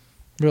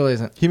 Really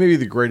isn't. He may be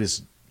the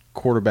greatest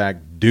quarterback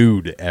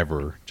dude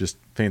ever. Just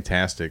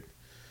fantastic.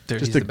 Dude,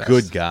 Just he's a the best.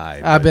 good guy.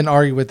 I've but been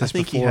arguing with I this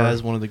think before. he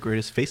has one of the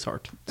greatest face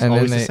art. It's and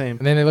always then the same.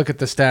 And then they look at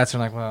the stats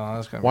and like, well,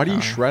 that's going. Why do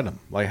you shred him?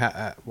 Like,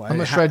 I'm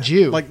gonna shred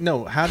you. Like,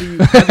 no. How do you?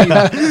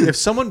 If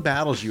someone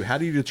battles you, how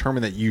do you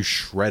determine that you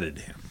shredded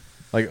him?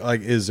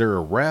 Like, is there a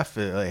ref?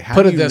 Like, how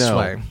Put do it you this know?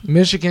 way: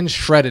 Michigan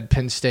shredded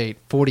Penn State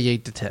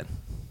 48-10.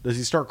 Does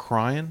he start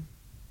crying?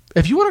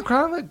 If you want to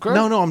cry, like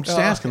No. I'm just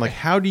asking. Like,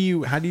 how do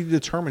you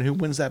determine who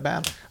wins that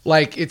battle?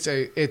 Like it's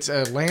a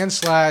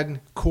landslide.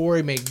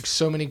 Corey made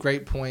so many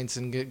great points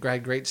and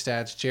had great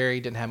stats. Jerry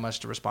didn't have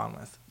much to respond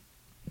with.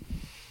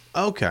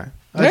 Okay.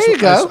 There you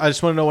go. I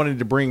just want to know what I need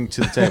to bring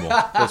to the table.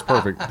 That's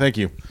perfect. Thank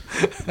you.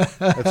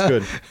 That's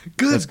good.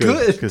 That's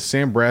good. Because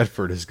Sam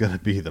Bradford is going to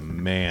be the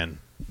man.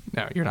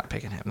 No, you're not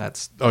picking him.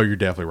 That's Oh, you're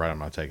definitely right. I'm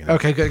not taking him.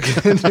 okay. Good.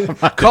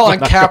 Colin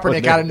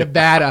Kaepernick out of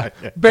Nevada.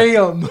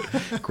 Bam.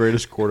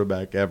 Greatest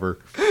quarterback ever.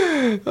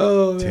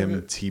 Oh,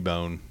 Tim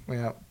Tebow.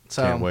 yeah.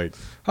 So Can't wait.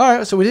 All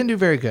right, so we didn't do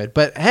very good,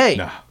 but hey,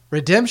 Nah.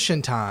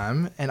 redemption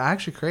time, and I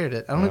actually created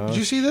it. I don't know. Oh, Did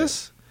you see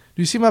this?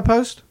 Do you see my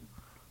post?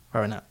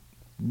 Probably not.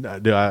 No,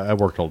 dude, I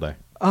worked all day.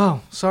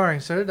 Oh,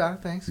 sorry. So did I.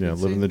 Thanks. Yeah, Good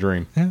to living see. the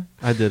dream.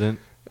 I didn't.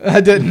 I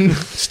didn't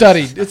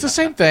study. It's the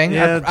same thing.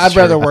 Yeah, I'd it's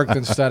rather true. work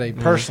than study.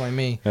 Personally,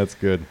 me. That's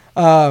good.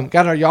 Got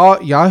our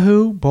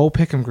Yahoo Bowl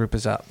Pick'em group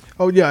is up.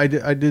 Oh yeah, I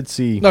did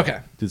see. Okay.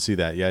 Did see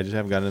that? Yeah, I just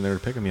haven't gotten in there to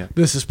pick them yet.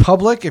 This is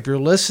public. If you're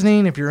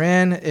listening, if you're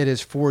in, it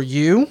is for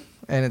you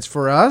and it's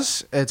for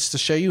us. It's to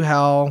show you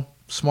how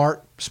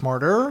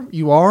smarter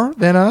you are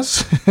than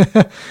us.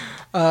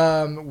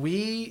 I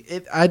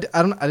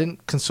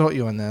didn't consult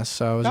you on this,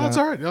 so I was No, it's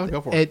all right. No,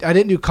 go for it. I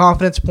didn't do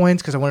confidence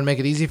points because I want to make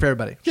it easy for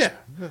everybody. Yeah.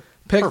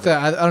 Pick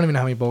I don't even know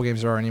how many bowl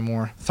games there are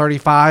anymore.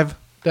 35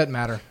 doesn't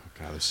matter.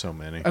 God, there's so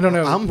many. I don't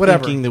know. I'm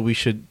whatever. thinking that we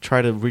should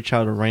try to reach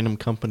out to random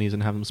companies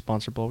and have them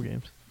sponsor bowl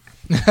games.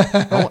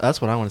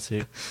 That's what I want to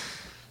see.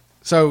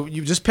 So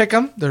you just pick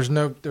them. There's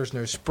no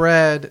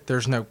spread.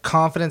 There's no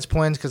confidence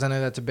points because I know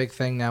that's a big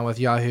thing now with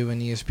Yahoo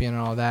and ESPN and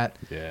all that.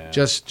 Yeah.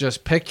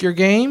 Just pick your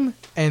game,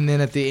 and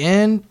then at the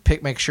end,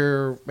 make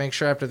sure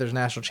after there's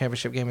national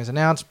championship game is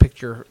announced,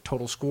 pick your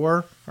total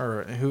score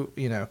or who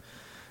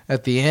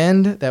at the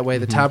end. That way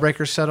the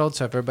tiebreaker's settled.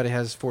 So if everybody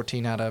has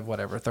 14 out of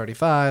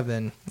 35,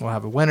 then we'll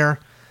have a winner.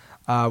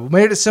 We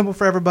made it simple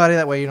for everybody.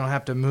 That way you don't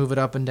have to move it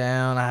up and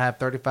down. I have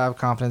 35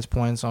 confidence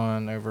points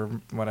on over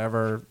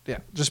whatever. Yeah,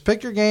 just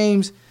pick your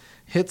games,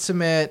 hit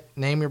submit,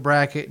 name your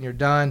bracket, and you're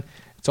done.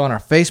 It's on our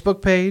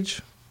Facebook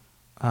page.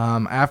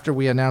 After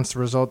we announce the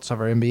results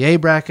of our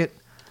NBA bracket,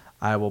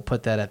 I will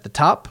put that at the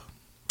top.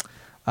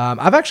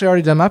 I've actually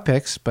already done my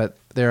picks, but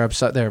they're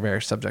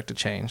very subject to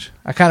change.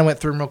 I kind of went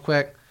through them real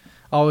quick.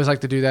 I always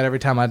like to do that every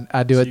time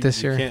I do it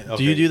this year.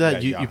 Do you do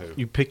that?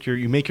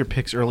 You make your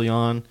picks early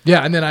on.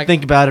 Yeah, and then I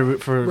Think about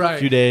it for a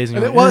few days. And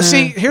you're like,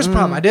 see, here's the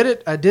problem. I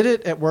did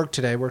it at work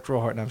today. Worked real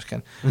hard. No, I'm just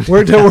kidding.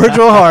 Worked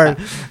real hard,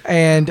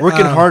 and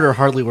working hard or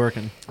hardly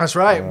working. That's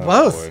right. Oh,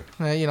 Both.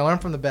 Learn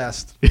from the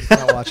best.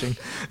 Not watching.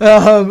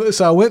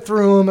 So I went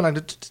through them,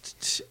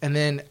 and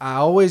then I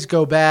always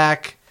go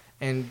back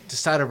and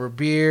decide over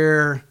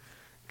beer.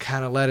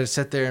 Kind of let it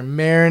sit there and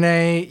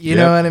marinate. You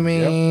know what I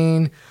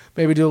mean? Yep.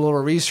 Maybe do a little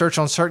research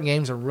on certain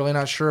games I'm really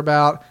not sure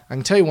about. I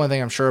can tell you one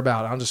thing I'm sure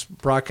about. I'll just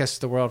broadcast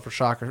to the world for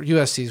shocker.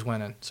 USC's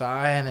winning. So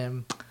I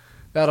am.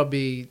 That'll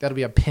be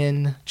a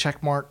pin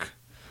check mark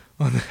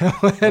on that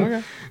one.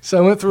 Okay. So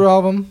I went through all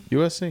of them.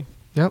 USC.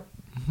 Yep.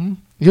 Mm-hmm.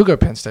 You'll go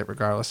Penn State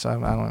regardless. So I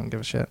don't even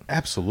give a shit.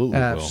 Absolutely.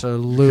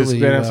 Absolutely. Because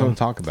we have something to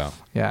talk about.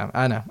 Yeah,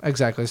 I know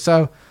exactly.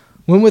 So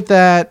went with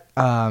that.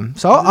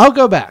 So I'll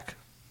go back.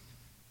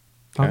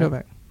 I'll go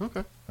back.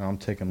 Okay. I'm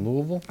taking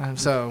Louisville.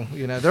 So,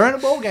 they're in a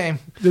bowl game.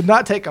 Did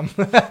not take them.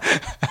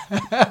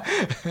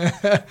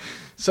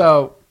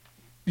 So,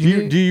 do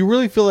you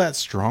really feel that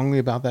strongly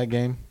about that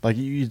game? Like,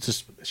 you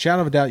just,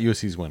 shadow of a doubt,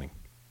 USC's winning.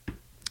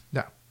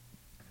 No.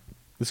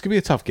 This could be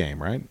a tough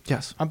game, right?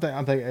 Yes. I'm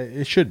thinking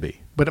it should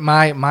be. But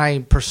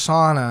my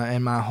persona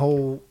and my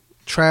whole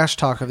trash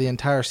talk of the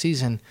entire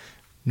season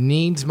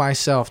needs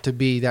myself to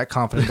be that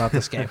confident about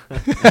this game.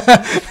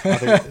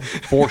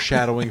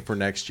 Foreshadowing for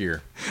next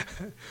year.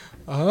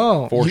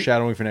 Oh.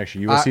 Foreshadowing for next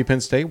year. USC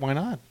Penn State, why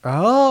not?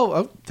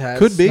 Oh, that's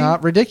could be.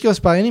 Not ridiculous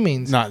by any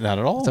means. Not at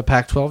all. It's a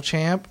Pac-12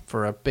 champ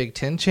for a Big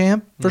Ten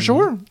champ, for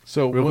sure.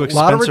 So real quick, a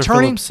lot of Spencer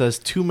returning Phillips says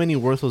too many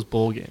worthless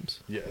bowl games.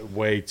 Yeah,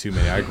 way too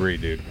many. I agree,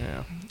 dude.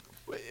 Yeah.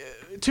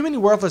 Too many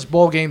worthless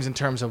bowl games in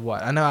terms of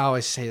what? I know I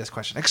always say this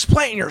question.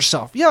 Explain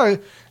yourself. Yeah,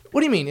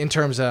 what do you mean in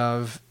terms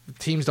of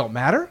teams don't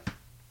matter?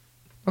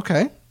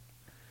 Okay.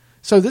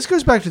 So this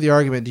goes back to the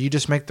argument, do you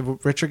just make the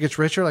richer gets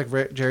richer,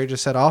 like Jerry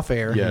just said off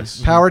air?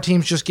 Yes. Power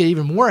teams just get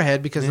even more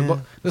ahead because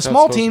the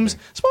small teams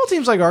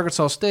like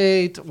Arkansas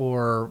State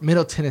or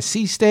Middle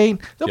Tennessee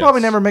State, they'll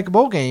probably never make a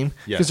bowl game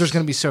because there's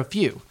going to be so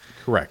few.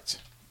 Correct.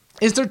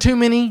 Is there too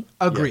many?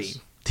 Agree. Yes.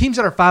 Teams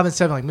that are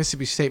 5-7 like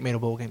Mississippi State made a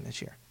bowl game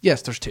this year.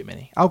 Yes, there's too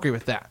many. I'll agree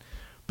with that.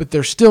 But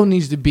there still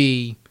needs to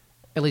be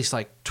at least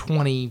like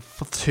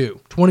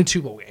 22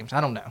 bowl games.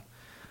 I don't know.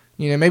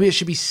 Maybe it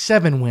should be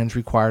 7 wins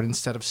required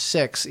instead of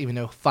 6, even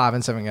though 5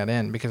 and 7 got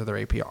in because of their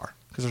APR.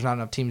 Because there's not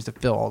enough teams to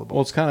fill all the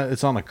bowls. Well,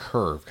 it's on a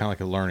curve, kind of like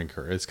a learning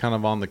curve. It's kind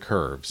of on the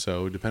curve.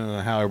 So depending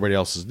on how everybody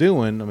else is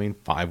doing,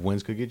 5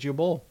 wins could get you a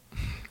bowl.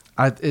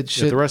 If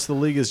the rest of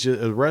the league is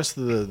just, the rest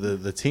of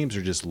the teams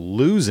are just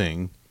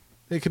losing,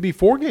 it could be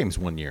 4 games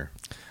one year.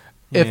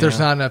 If there's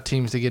not enough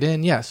teams to get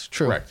in, yes,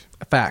 true. Correct.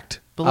 A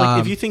fact. But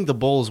if you think the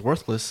bowl is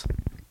worthless,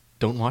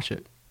 don't watch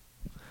it.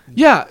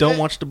 Yeah. Don't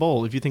watch the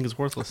bowl if you think it's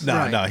worthless.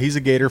 No, he's a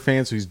Gator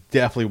fan, so he's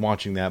definitely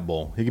watching that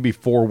bowl. He could be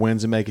 4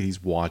 wins and make it.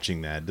 He's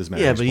watching that. Doesn't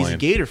matter. Yeah, but he's a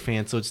Gator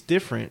fan, so it's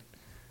different.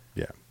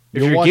 Yeah.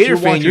 If you're a Gator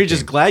fan, you're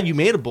just glad you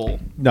made a bowl.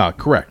 No,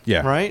 correct.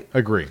 Yeah. Right?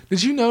 Agree.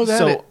 Did you know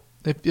that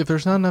if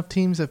there's not enough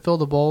teams that fill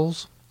the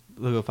bowls,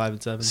 they'll go 5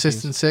 and 7.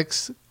 6 and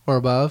 6 or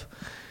above,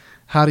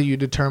 how do you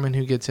determine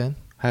who gets in?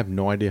 I have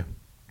no idea.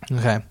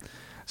 Okay.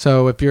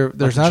 So if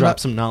there's not drop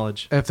some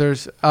knowknowge. If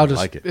there's,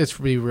 it's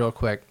be real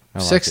quick.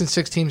 6 and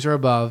 6 teams or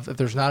above. If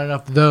there's not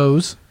enough of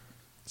those,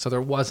 so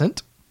there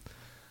wasn't.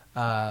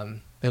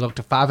 They look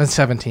to 5 and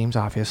 7 teams,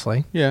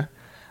 obviously. Yeah.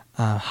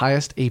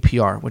 Highest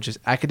APR, which is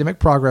academic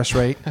progress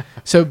rate.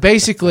 So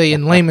basically,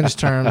 in layman's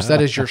terms,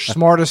 that is your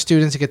smartest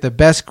students that get the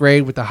best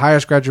grade with the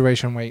highest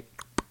graduation rate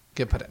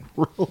get put in.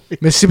 Really?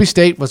 Mississippi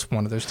State was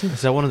one of those teams.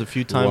 Is that one of the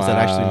few times that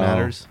actually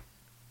matters?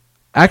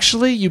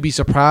 Actually, you'd be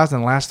surprised in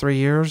the last 3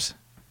 years,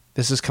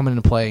 this is coming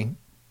into play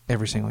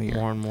every single year.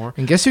 More and more.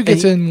 And guess who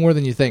gets in more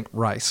than you think?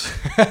 Rice.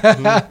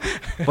 But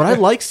I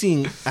like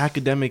seeing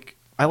athletic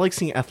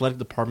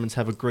departments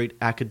have a great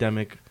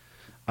academic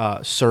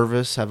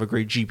service, have a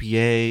great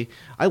GPA.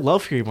 I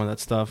love hearing about that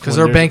stuff. Because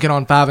they're banking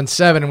on 5 and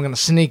 7. I'm going to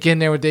sneak in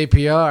there with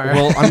APR.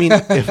 Well, I mean,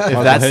 if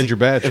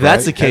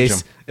that's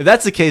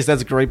the case,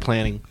 that's great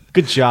planning.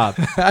 Good job.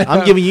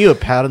 I'm giving you a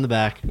pat on the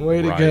back.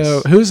 Way to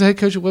go. Who's the head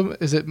coach?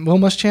 Is it Will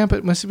Muschamp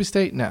at Mississippi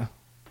State? No.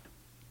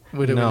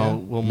 Will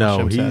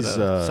Muschamp's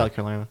at South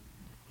Carolina.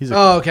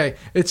 Okay.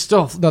 It's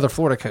still another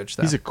Florida coach,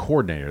 though. He's a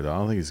coordinator, though. I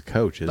don't think he's a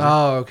coach, is he?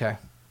 Oh, okay.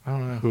 I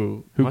don't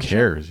know. Who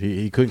cares?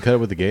 He couldn't cut it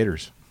with the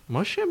Gators.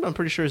 Muschamp, I'm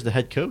pretty sure, is the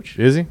head coach.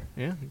 Is he?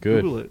 Yeah.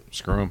 Good. Google it.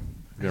 Screw him.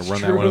 Going to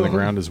run that one to the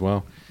ground as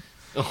well.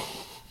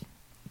 Oh.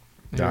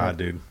 God,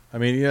 dude. I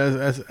mean,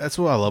 that's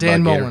what I love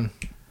Dan about Mullen.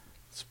 Gator.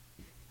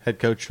 Head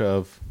coach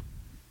of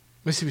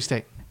Mississippi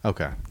State.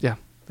 Okay. Yeah,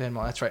 Dan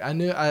Mullen. That's right. I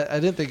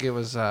didn't think it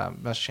was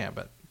Muschamp,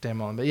 but Dan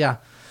Mullen. But yeah.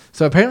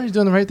 So apparently he's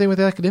doing the right thing with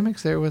the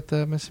academics there with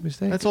Mississippi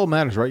State. That's all that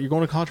matters, right? You're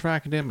going to college for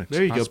academics.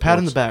 There you go. Pat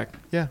on the back.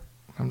 Yeah.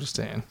 I'm just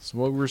saying. That's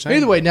what we were saying.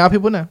 Either way, now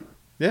people know.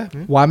 Yeah.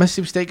 Why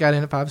Mississippi State got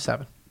in at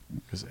 5-7.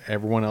 Because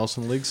everyone else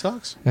in the league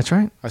sucks. That's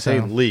right. I say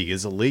league.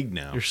 It's a league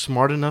now. You're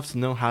smart enough to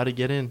know how to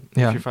get in if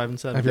you're 5 and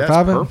 7. If you're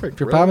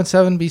 5 and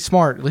 7, be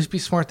smart. At least be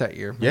smart that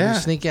year. Maybe yeah.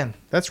 sneak in.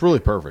 That's really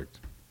perfect.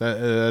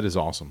 That is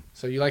awesome.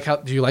 So do you like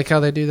how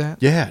they do that?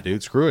 Yeah,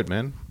 dude. Screw it,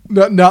 man.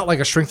 Not like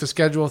a strength of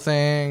schedule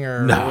thing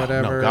or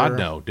whatever. No, God,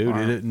 no,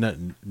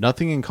 dude.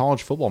 Nothing in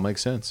college football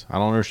makes sense. I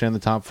don't understand the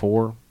top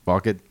 4.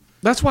 Fuck it.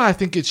 That's why I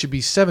think it should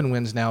be 7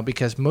 wins now,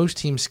 because most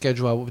teams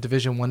schedule out with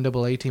Division I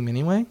AA team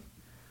anyway.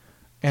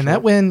 And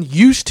that win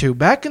used to,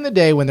 back in the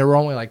day when there were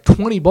only like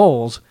 20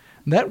 bowls,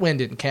 that win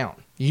didn't count.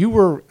 You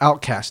were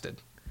outcasted.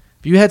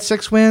 If you had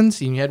 6 wins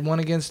and you had one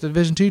against the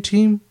Division II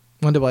team,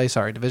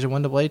 Division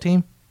I AA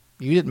team,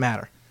 you didn't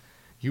matter.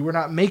 You were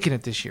not making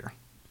it this year.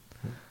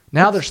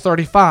 Now there's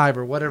 35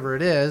 or whatever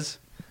it is.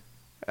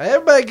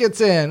 Everybody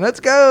gets in. Let's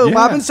go. Yeah.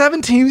 5 and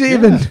 7 teams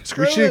even.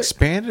 We should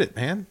expand it,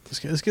 man.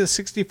 Let's get a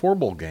 64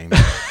 bowl game.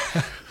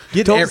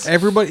 Get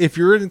everybody. If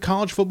you're in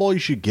college football, you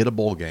should get a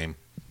bowl game.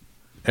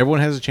 Everyone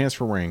has a chance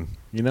for a ring.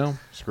 You know,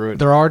 screw it.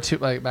 There are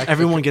two.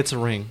 Everyone gets a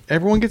ring.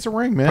 Everyone gets a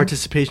ring, man.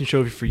 Participation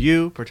trophy for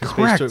you.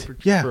 Participation Correct.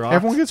 trophy Yeah, for us.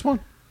 everyone gets one.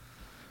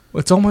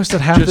 It's almost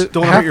at half. Just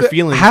don't hurt your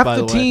feelings, Half by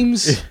the the way.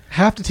 teams,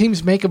 half the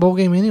teams make a bowl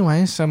game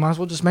anyway, so might as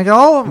well just make it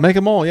all of them. Make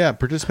them all, yeah.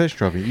 Participation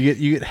trophy.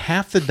 You get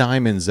half the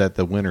diamonds that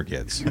the winner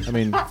gets. I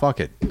mean, fuck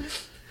it.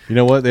 You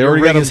know what? They Your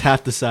already ring got is them.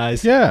 half the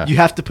size. Yeah. You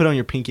have to put on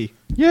your pinky.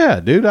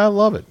 Yeah, dude, I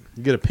love it.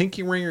 You get a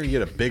pinky ring or you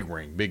get a big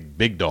ring,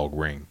 big dog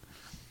ring.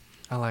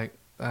 I like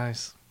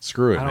nice.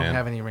 Screw it, I man. don't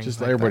have any rings Just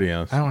like like everybody that.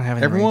 else. I don't have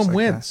any Everyone rings like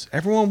wins.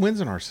 Everyone wins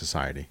in our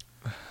society.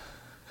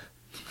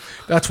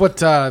 That's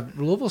what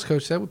Louisville's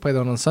coach said. We play that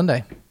on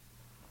Sunday.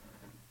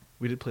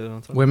 We did play that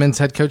on Sunday. Women's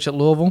head coach at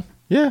Louisville.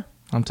 Yeah,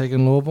 I'm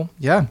taking Louisville.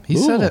 Yeah, he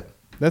said Louisville. it.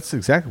 That's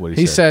exactly what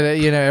He said,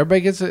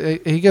 everybody gets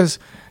it. He goes,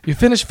 you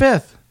finished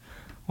 5th.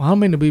 Well, I don't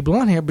mean to be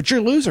blunt here, but you're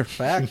a loser.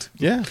 Fact.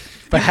 Yeah,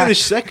 If you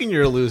finished second,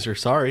 you're a loser.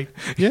 Sorry.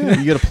 yeah.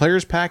 You get a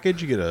player's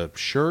package. You get a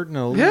shirt and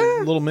a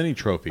little mini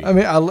trophy. I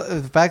mean,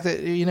 the fact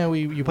that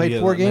you played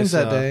get 4 a games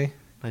nice, that day.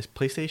 Nice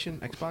PlayStation,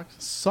 Xbox.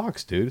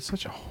 Sucks, dude. It's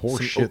such a horse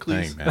Some shit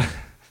Oakleys. thing, man.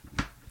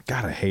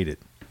 God, I hate it.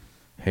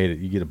 Hate it.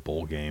 You get a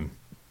bowl game.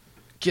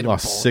 Get You a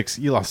lost bowl. 6.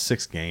 You lost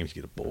 6 games.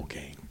 You get a bowl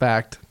game.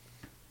 Fact.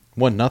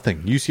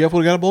 1-0. UCF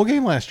would have got a bowl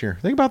game last year.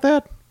 Think about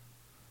that.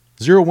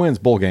 0 wins,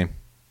 bowl game.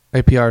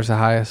 APR is the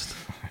highest.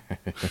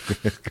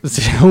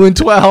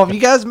 0-12. You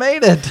guys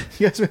made it.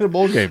 You guys made a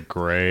bowl game.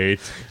 Great.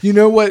 You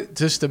know what?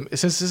 Since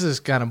this is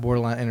kind of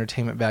borderline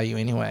entertainment value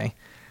anyway,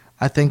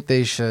 I think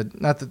they should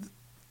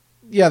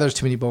there's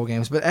too many bowl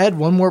games, but add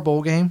one more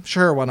bowl game.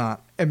 Sure, why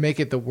not? And make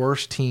it the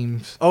worst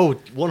teams Oh,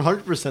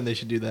 100% they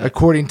should do that.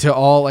 according to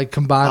all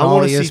combined. I all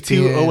want to see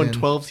 2 ESPN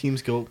 0-12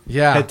 teams go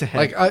Yeah, head to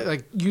head.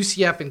 like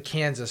UCF and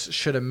Kansas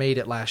should have made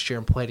it last year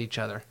and played each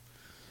other.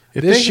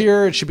 If This they-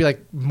 year it should be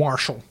like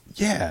Marshall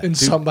Yeah. and dude,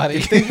 somebody.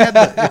 If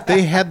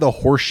they had the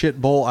horseshit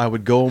bowl, I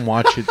would go and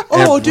watch it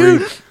Oh, every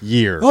dude.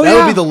 year. Oh, that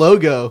yeah. would be the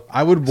logo.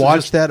 I would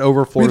watch that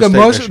over Be Florida the State,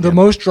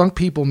 most Michigan. drunk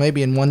people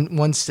maybe in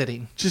one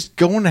sitting. Just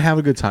going to have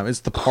a good time.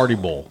 It's the party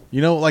bowl.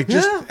 You know, like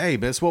just Yeah. hey,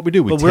 that's what we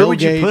do. We But where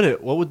would you tailgate. put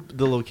it? What would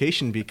the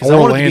location be? 'Cause I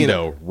want it to be in-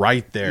 Orlando,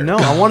 right there. No,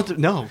 I want it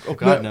to. No. Oh,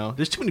 God, No. no.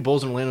 There's too many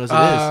bowls in Orlando as it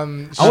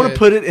is. I want shit. to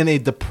put it in a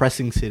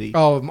depressing city.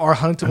 Oh, or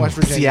Huntington, West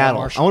Virginia, Seattle.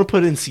 I Marshall. want to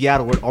put it in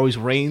Seattle where it always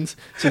rains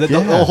so that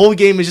Yeah. the whole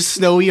game is just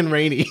snowy and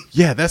rainy.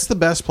 Yeah, that's the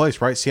best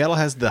place, right? Seattle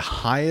has the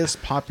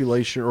highest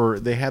population, or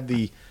they have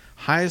the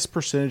highest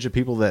percentage of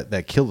people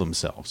that kill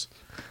themselves.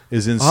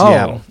 Is in Oh,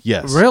 Seattle.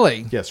 Yes,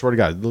 really? Yeah, swear to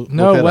God. Look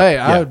No that way.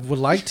 up. I Yeah. would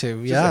like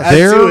to. Yeah. add to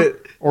There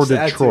it. or Just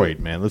add to Detroit, it.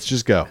 man. Let's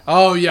just go.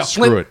 Oh yeah,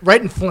 Screw Flint, it.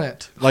 right in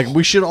Flint. Like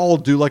we should all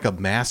do like a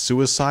mass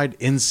suicide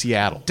in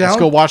Seattle. Down- Let's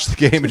go watch the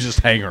game and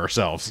just hang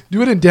ourselves.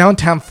 Do it in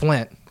downtown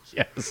Flint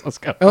Yes, let's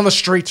go. on the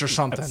streets or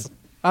something.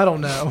 I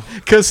don't know.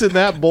 Because in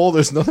that bowl,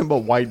 there's nothing but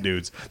white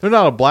dudes. There's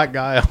not a black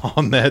guy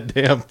on that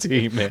damn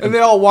team, man. And they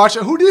all watch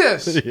it. Who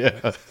this? Yeah,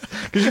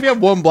 because if you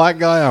have one black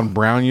guy on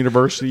Brown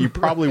University, you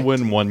probably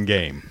win one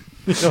game.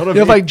 You know what I You mean?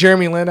 have like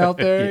Jeremy Lin out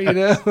there, you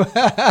know?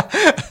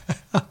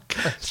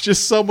 It's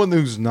just someone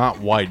who's not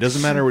white.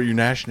 Doesn't matter what your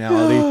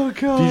nationality. Oh,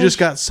 If you just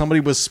gosh. got somebody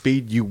with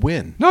speed, you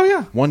win. No,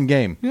 yeah. One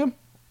game. Yep.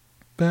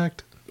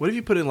 Fact. What if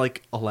you put in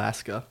like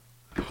Alaska?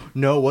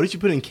 No. What if you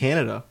put in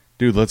Canada?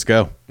 Dude, let's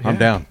go. I'm Yeah.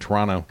 down.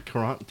 Toronto.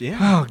 Toronto. Yeah.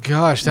 Oh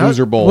gosh,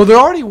 Loser Bowl. Well,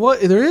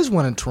 there is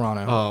one in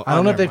Toronto. Oh, I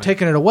don't know if never they've mind.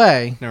 taken it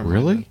away. Never mind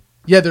Really? then.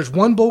 Yeah, there's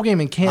one bowl game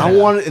in Canada. I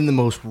want it in the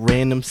most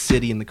random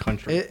city in the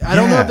country. I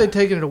don't know Yeah. if they've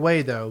taken it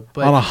away though.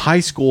 But On a high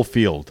school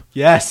field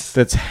yes.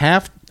 that's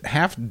half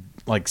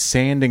like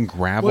sand and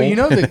gravel. well, you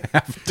know and the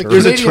half the dirt.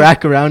 There's a Canadian-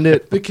 track around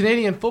it. The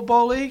Canadian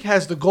Football League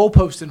has the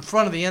goalpost in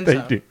front of the end They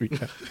zone. do.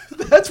 Yeah.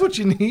 That's what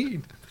you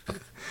need.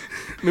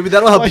 Maybe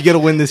that'll help you get a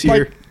win this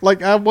year.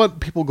 Like I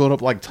want people going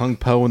up like Tung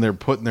Po and they're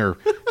putting their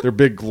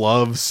big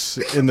gloves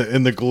in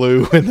the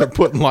glue and they're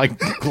putting like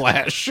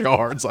glass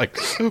shards. Like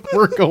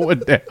we're going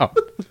down.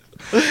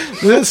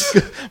 This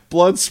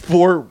blood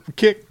sport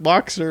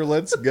kickboxer.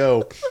 Let's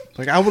go.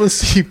 Like I want to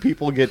see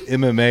people get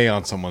MMA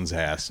on someone's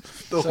ass.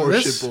 The so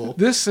horseshit bowl.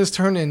 this has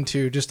turned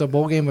into just a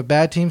bowl game of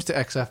bad teams to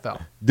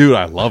XFL. Dude,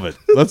 I love it.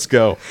 Let's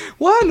go.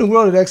 Why in the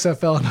world did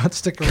XFL not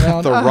stick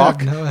around? The I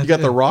Rock. have no You got idea.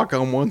 The Rock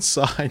on one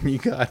side, and you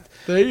got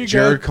There you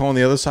Jared go. Cole on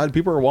the other side.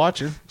 People are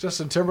watching.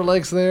 Justin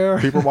Timberlake's there.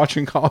 People are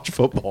watching college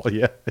football.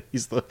 Yeah,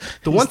 he's the.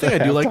 The he's one thing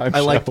I do like, halftime I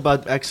liked show.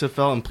 about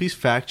XFL, and please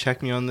fact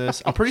check me on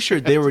this. I'm pretty sure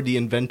they were the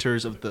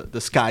inventors of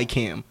the Sky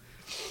Cam.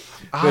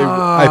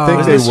 I think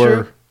Is they this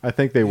were. true? I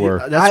think they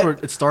were. That's where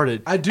it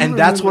started. I do and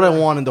that's what I remember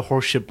that. want in the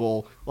horseshit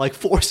bowl, like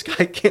 4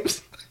 Sky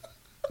Cams.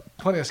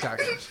 Plenty of Sky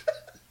Cams.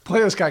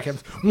 Plenty of Sky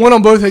Cams. One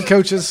on both head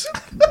coaches.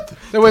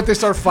 That way if they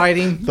start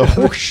fighting. The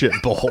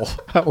horseshit bowl.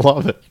 I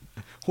love it.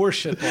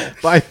 Horseshit bowl.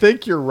 But I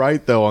think you're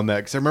right though on that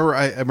because I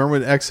remember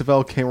when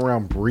XFL came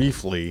around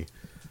briefly.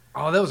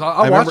 Oh, that was.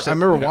 I watched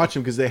remember it.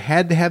 watching because they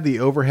had to have the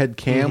overhead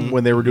cam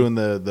when they were doing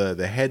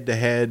the head to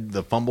head,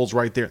 the fumbles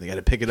right there. They got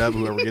to pick it up.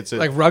 Whoever gets it,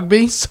 Like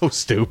rugby. so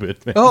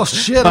stupid. Man. Oh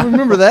shit! I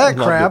remember that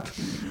Loved crap.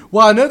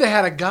 Well, I know they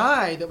had a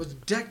guy that was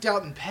decked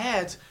out in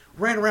pads,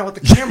 ran around with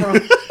the camera,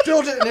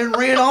 filmed it, and then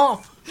ran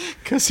off.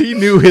 Because he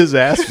knew his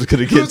ass was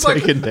going to He get was like,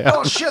 taken down.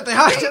 "Oh shit! They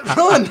hiked it,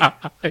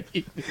 run!"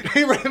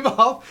 He ran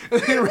off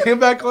and then ran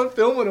back on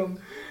filming him.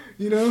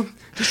 You know,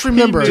 just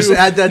remember. Just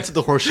add that to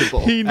the horseshit bowl.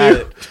 He Add knew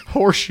it.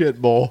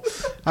 horseshit bowl.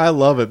 I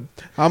love it.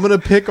 I'm gonna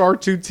pick our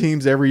 2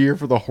 teams every year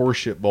for the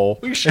horseshit bowl.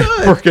 We should.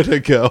 We're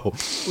gonna go.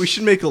 We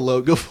should make a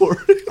logo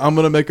for it. I'm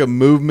gonna make a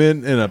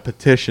movement and a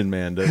petition,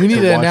 man. We need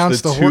to watch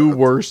announce the the 2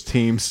 worst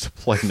teams to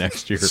play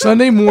next year.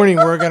 Sunday morning,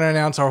 we're gonna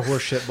announce our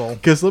horseshit bowl.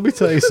 Because let me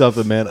tell you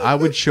something, man. I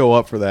would show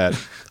up for that.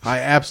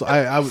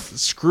 I would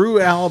screw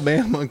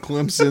Alabama and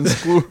Clemson.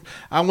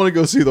 I want to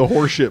go see the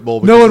horseshit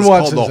bowl. No one It's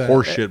watches called the that.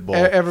 horseshit bowl.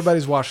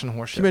 Everybody's watching the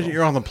horseshit Can you imagine bowl.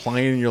 you're on the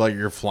plane and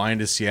you're flying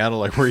to Seattle.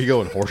 Like, where are you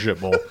going? Horseshit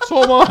bowl.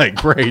 So am I.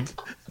 Great.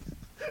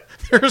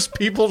 There's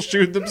people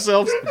shooting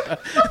themselves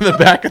in the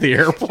back of the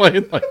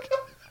airplane. Like,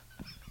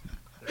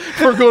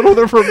 we're going over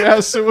there for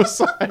mass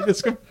suicide.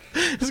 It's gonna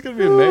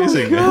be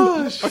amazing,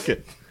 man. gosh. Fuck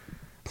it.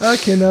 I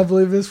cannot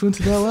believe this went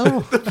to that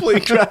level. The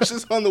plane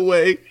crashes on the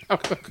way.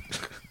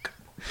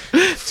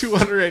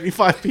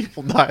 285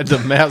 people died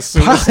of mass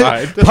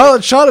suicide.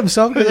 Pilot shot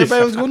himself because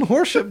everybody was going to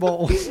horseshit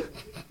bowl.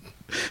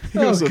 He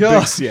was a big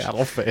gosh.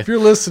 Seattle fan. If you're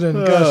listening,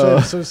 gosh,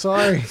 I'm so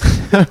sorry.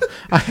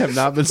 I have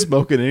not been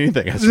smoking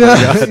anything. I swear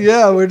to God.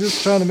 Yeah, we're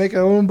just trying to make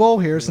our own bowl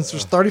here since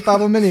there's 35 of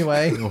them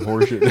anyway. No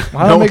horseshit.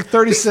 Why don't make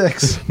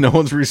 36? No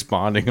one's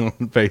responding on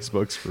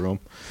Facebook. Screw them.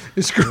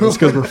 Screw It's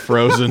because we're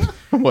frozen.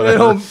 they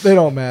Whatever. they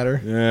don't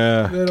matter.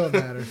 Yeah. They don't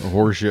matter. A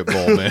horseshit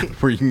bowl, man,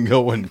 where you can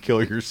go and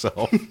kill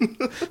yourself.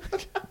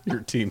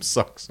 Your team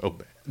sucks so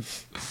bad.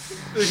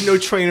 There's no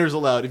trainers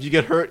allowed. If you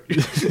get hurt,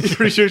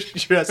 you're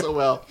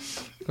SOL.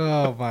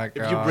 Oh my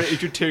god.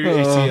 If you tear your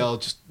ACL,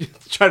 just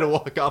try to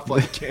walk off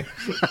like you can.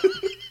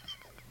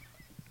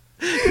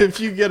 If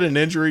you get an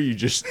injury,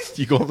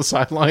 you go on the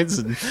sidelines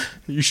and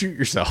you shoot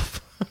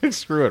yourself.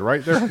 Screw it,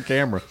 right there on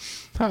camera.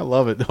 I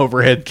love it.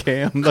 Overhead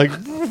cam, like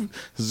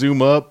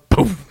zoom up,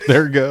 poof,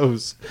 there it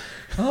goes.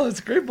 Oh, it's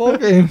a great bowl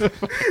game.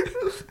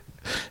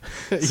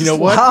 You know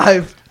what?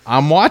 Live.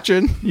 I'm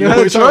watching. You Yeah,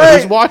 always that's are.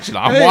 right. Who's watching?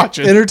 I'm Hey,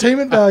 watching.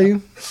 Entertainment value.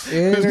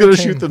 Who's going to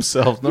shoot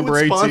themselves? Who Number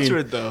would 18. sponsor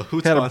it, though? Who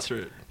would Had a- sponsor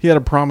it? He had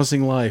a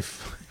promising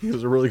life. He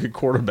was a really good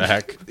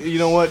quarterback. You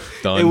know what?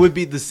 Done. It would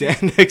be the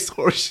Xanax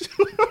horse.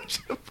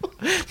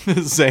 The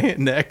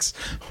Xanax.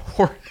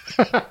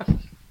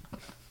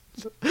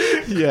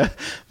 Yeah,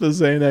 the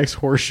Xanax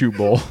Horseshoe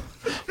Bowl.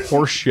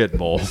 Horseshit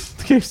Bowl.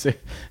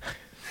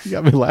 You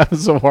got me laughing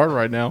so hard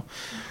right now.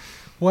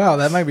 Wow,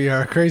 that might be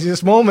our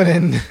craziest moment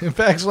in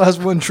Facts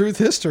Last One Truth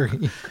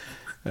history.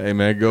 Hey,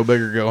 man, go big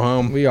or go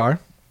home. We are.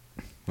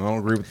 I don't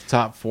agree with the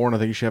top 4, and I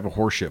think you should have a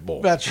horseshit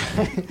bowl. That's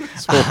right.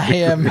 I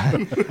am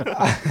I'm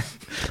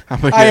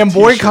gonna I get am a t-shirt.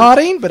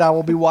 boycotting, but I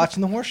will be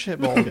watching the horseshit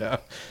bowl. Yeah.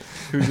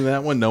 Who's in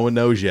that one? No one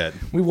knows yet.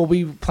 We will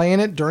be playing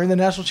it during the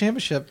national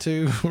championship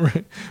to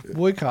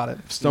boycott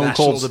it. Stone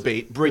National Cold.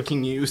 debate.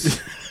 Breaking news.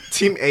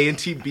 Team A and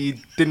Team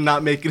B did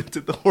not make it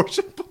into the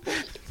horseshit bowl.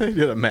 They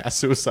did a mass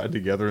suicide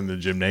together in the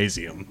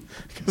gymnasium.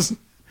 'Cause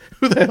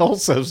who the hell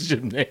says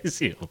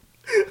gymnasium?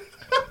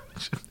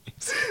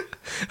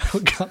 Oh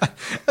God,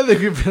 I think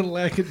we've been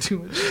lacking too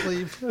much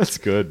sleep. That's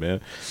good,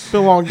 man. It's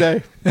been a long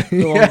day.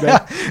 Been a long day.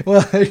 Yeah.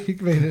 Well, you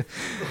made it.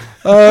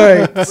 All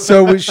right.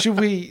 So should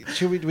we?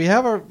 Do we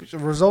have our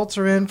results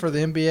are in for the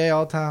NBA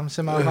all-time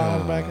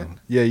semifinal bracket?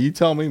 Yeah, you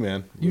tell me,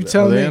 man. You Are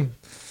tell they me. in?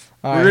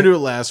 All We were right. gonna do it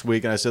last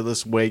week, and I said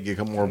let's wait, get a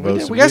couple more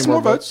votes. We Did got get some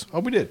more votes.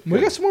 Oh, we did. We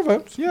Good. got some more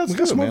votes. Yeah, let's we do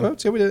got it, some more man.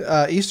 votes. Yeah, we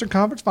did. Eastern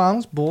Conference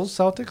Finals: Bulls,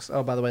 Celtics.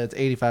 Oh, by the way, it's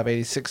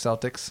 85-86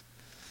 Celtics.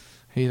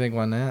 Who do you think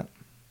won that?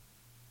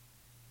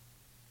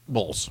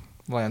 Bulls.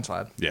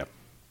 Landslide. Yeah.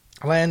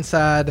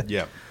 Landslide.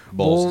 Yeah.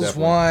 Bulls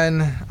definitely.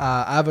 won.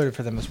 I voted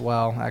for them as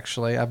well.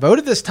 Actually, I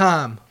voted this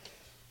time.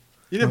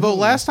 You didn't vote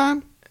last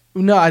time?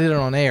 No, I did it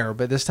on air,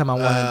 but this time I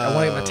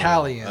wanted a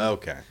tally in.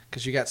 Okay.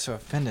 because you got so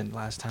offended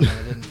last time that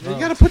I didn't vote. You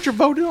got to put your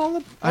vote in on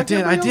the. I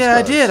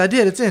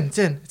did. It's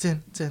in.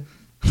 It's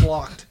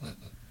locked.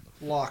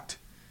 Locked.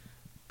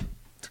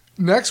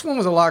 Next one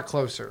was a lot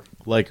closer.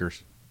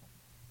 Lakers.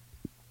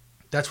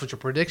 That's what your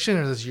prediction,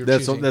 or is this your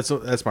choosing?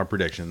 That's my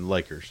prediction.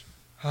 Lakers.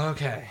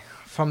 Okay.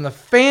 From the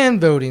fan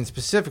voting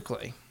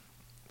specifically,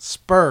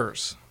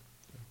 Spurs.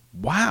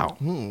 Wow.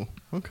 Ooh,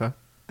 okay.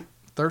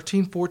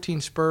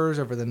 13-14 Spurs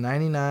over the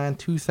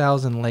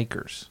 99-2000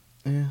 Lakers.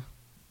 Yeah.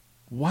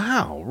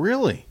 Wow.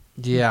 Really?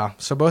 Yeah.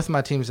 So both of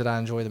my teams that I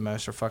enjoy the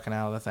most are fucking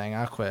out of the thing.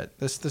 I quit.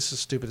 This is the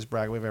stupidest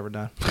brag we've ever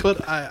done.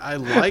 But I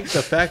like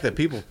the fact that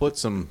people put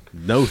some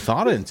no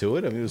thought into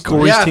it. I mean, it was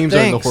Corey's Yeah, teams are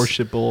in the thanks.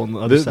 horseshit bowl on the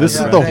other This side. is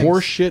Yeah, the thanks.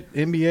 horseshit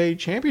NBA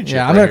championship.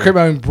 Yeah, I'm right going to create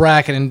here. my own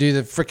bracket and do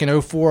the freaking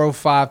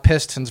 04-05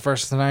 Pistons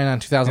versus the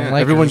 99-2000 Lakers.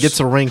 Everyone gets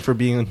a ring for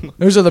being.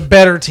 Those are the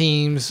better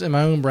teams in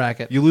my own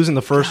bracket. You lose in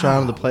the first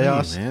round of the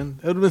playoffs. Golly, man.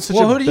 It would have been such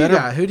Well, a who do better. you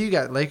got? Who do you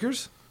got?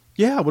 Lakers?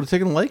 Yeah, I would have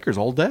taken the Lakers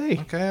all day.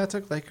 Okay, I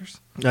took Lakers.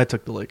 I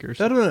took the Lakers.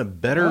 That would have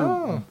been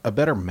Oh. a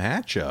better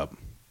matchup.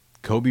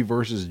 Kobe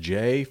versus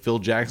Jay, Phil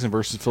Jackson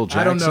versus Phil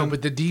Jackson. I don't know,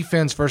 but the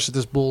defense versus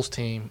this Bulls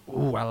team,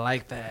 ooh, I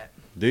like that.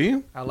 Do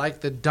you? I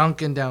like the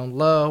Duncan down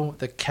low,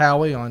 the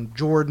Cowie on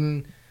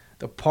Jordan,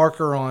 the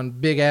Parker on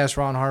big-ass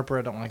Ron Harper.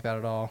 I don't like that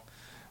at all.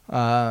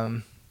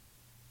 What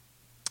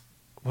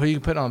are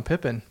you putting on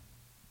Pippen?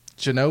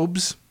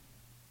 Janobes?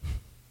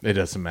 It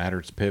doesn't matter.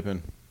 It's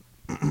Pippen.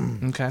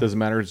 Okay. Doesn't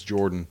matter. It's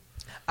Jordan.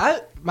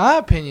 My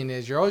opinion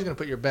is you're always going to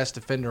put your best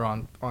defender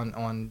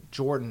on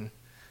Jordan.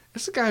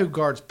 It's the guy who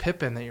guards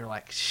Pippen that you're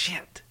like,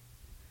 shit.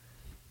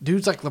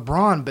 Dude's like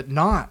LeBron, but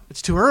not.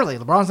 It's too early.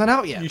 LeBron's not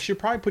out yet. You should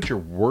probably put your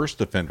worst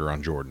defender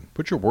on Jordan.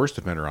 Put your worst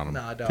defender on him.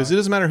 No, I don't. Because it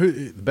doesn't matter who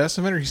the best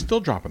defender. He's still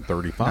dropping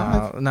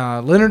 35. No,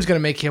 Leonard's going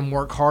to make him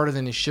work harder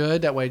than he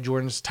should. That way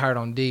Jordan's tired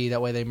on D.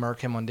 That way they murk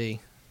him on D.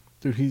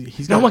 Dude,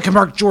 he's No got, one can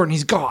mark Jordan.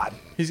 He's God.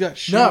 He's got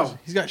shoes. No.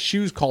 He's got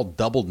shoes called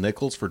double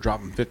nickels for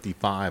dropping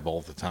 55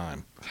 all the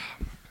time.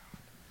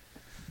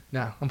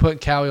 No, I'm putting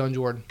Cowie on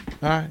Jordan.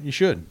 All right, you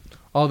should.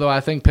 Although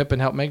I think Pippen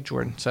helped make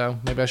Jordan, so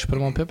maybe I should put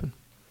him on Pippen.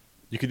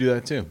 You could do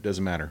that too.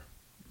 Doesn't matter.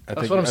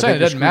 That's what I'm saying. It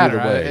you're doesn't screwed matter.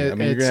 either way. It's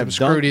you're gonna have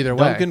screwed either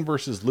way. Duncan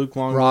versus Luke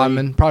Longley.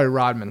 Rodman, probably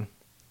Rodman,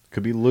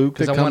 Could be Luke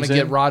because that I want comes to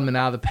get in. Rodman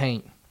out of the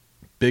paint.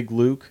 Big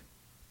Luke.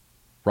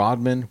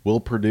 Rodman. Will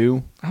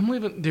Purdue. I'm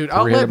leaving, dude.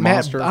 I'll Three-headed let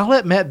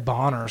monster. Matt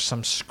Bonner,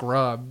 some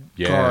scrub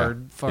Yeah.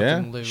 guard, fucking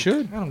Yeah, Luke.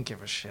 should. I don't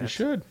give a shit. You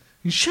should.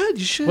 You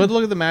should. But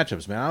look at the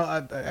matchups, man.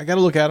 I got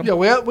to look at them. Yeah,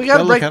 we got to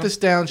Gotta look break at 'em. this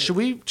down. Should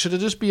it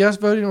just be us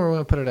voting, or are we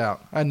going to put it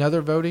out?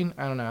 Another voting?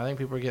 I don't know. I think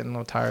people are getting a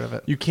little tired of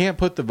it. You can't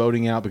put the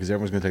voting out because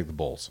everyone's going to take the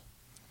Bulls.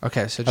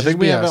 Okay, so I just think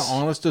we be have us. an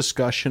honest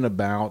discussion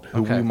about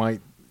who Okay. we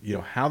might,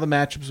 how the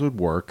matchups would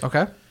work.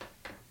 Okay,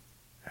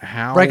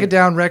 How break it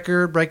down.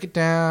 Record. Break it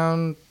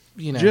down.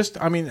 Just,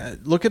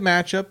 look at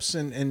matchups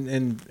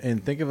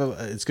and think of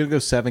it's going to go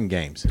 7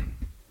 games.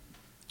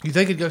 You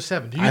think it'd go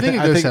 7? Do you I think thi-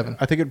 it'd go 7?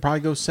 I think it'd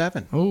probably go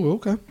 7. Oh,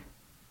 okay.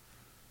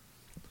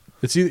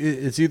 It's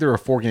either a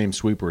 4-game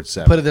sweep or it's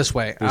 7. Put it this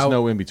way. There's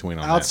no in between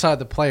on that. Outside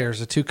the players,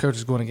 the two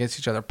coaches going against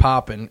each other,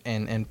 Pop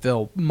and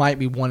Phil, might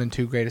be 1 and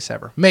 2 greatest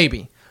ever.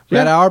 Maybe. We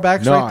got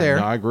Auerbach's right there.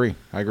 No, I agree.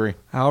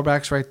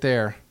 Auerbach's right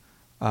there.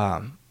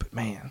 But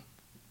man,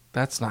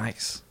 that's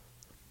nice.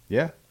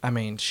 Yeah. I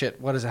mean,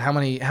 shit. What is it? How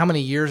many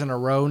years in a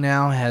row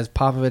now has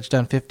Popovich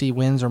done 50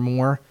 wins or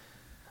more?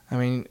 I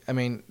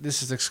mean,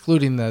 this is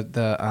excluding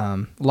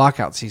the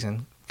lockout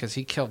season because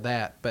he killed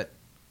that. But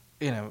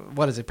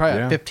what is it?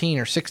 Probably 15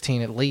 or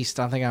 16 at least.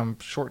 I think I'm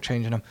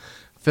shortchanging him.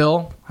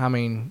 Phil,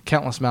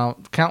 countless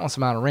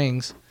amount of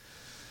rings.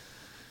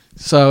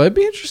 So it'd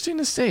be interesting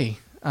to see.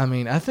 I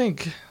mean, I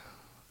think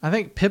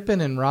Pippen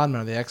and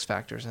Rodman are the X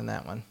factors in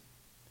that one.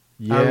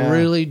 Yeah. I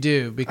really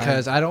do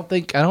because I don't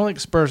think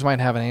Spurs might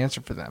have an answer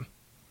for them.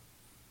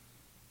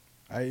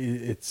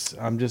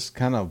 I'm just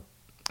kind of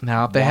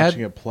Now if they watching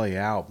had it play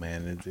out,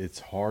 man. It's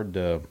hard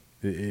to.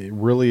 It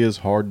really is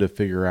hard to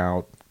figure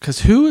out.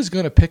 because who is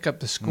going to pick up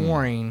the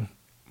scoring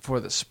for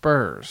the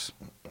Spurs?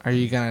 Are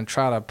you going to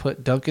try to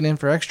put Duncan in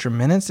for extra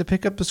minutes to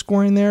pick up the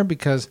scoring there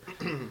because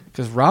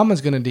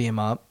Rodman's going to D him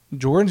up,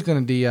 Jordan's going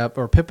to D up,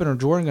 or Pippen or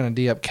Jordan going to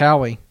D up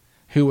Cowie,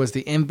 who was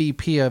the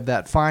MVP of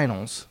that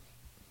finals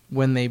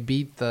when they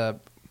beat the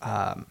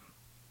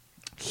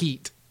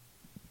Heat.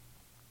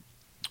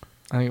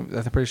 I'm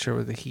pretty sure it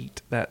was the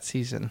Heat that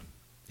season.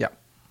 Yeah.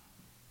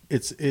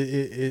 It's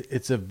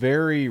a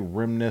very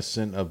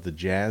reminiscent of the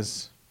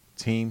Jazz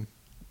team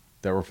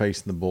that were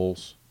facing the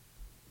Bulls.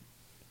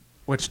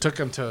 Which took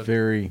him to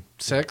Very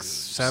 6,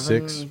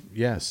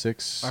 7.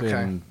 6, Okay.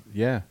 and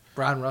yeah.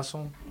 Brian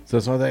Russell. So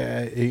that's why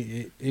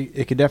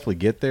it could definitely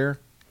get there.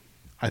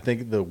 I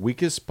think the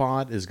weakest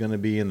spot is going to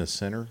be in the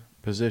center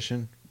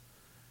position,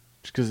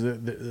 because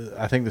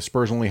I think the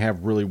Spurs only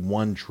have really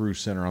one true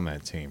center on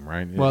that team,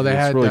 right? Well, they it's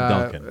had really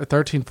Duncan.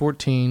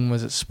 13-14.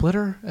 Was it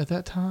Splitter at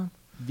that time?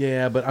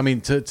 Yeah, but I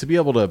mean, to be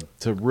able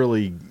to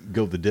really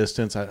go the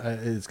distance,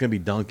 it's going to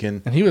be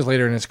Duncan. And he was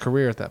later in his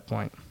career at that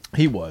point.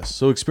 He was.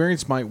 So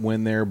experience might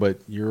win there, but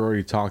you're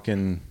already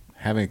talking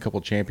having a couple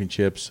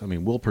championships. I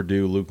mean, Will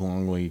Purdue, Luke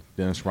Longley,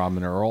 Dennis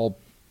Rodman are all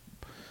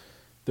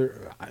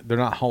they're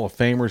not Hall of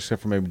Famers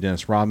except for maybe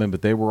Dennis Rodman,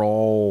 but they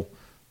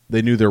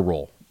knew their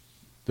role.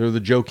 They're the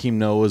Joakim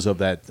Noahs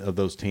of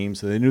those teams.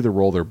 So they knew their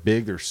role. They're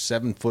big. They're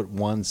 7'1",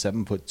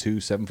 7'2",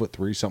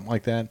 7'3", something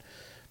like that.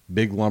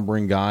 Big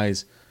lumbering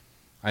guys.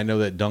 I know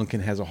that Duncan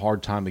has a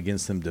hard time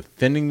against them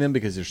defending them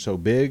because they're so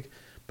big,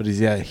 but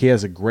he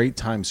has a great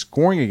time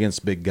scoring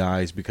against big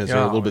guys because they're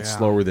a little bit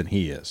slower than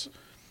he is.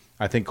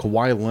 I think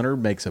Kawhi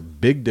Leonard makes a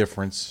big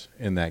difference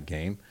in that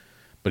game,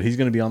 but he's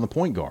going to be on the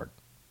point guard,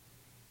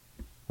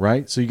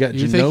 right? So you got.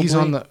 You think he's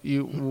on the?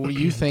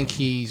 You think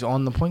he's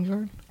on the point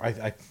guard?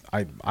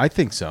 I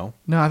think so.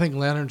 No, I think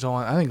Leonard's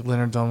on. I think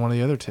Leonard's on one of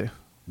the other two.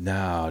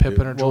 No,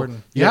 Pippen or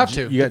Jordan. You have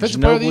to. You got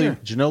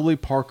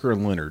Ginobili, Parker,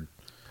 and Leonard.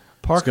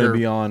 It's going to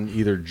be on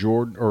either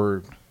Jordan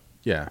or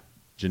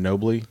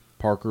Ginobili,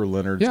 Parker,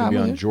 Leonard. It's going to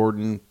be on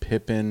Jordan,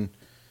 Pippen.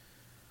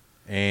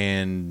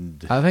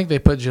 And I think they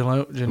put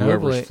Ginobili.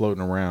 Whoever's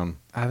floating around.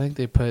 I think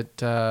they put.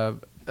 They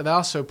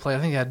also played.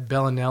 I think they had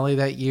Bellinelli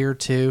that year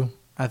too.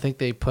 I think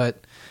they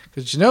put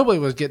because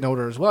Ginobili was getting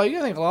older as well. You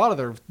think a lot of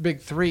their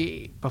big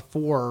three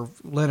before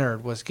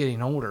Leonard was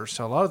getting older,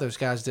 so a lot of those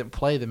guys didn't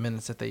play the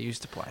minutes that they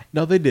used to play.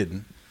 No, they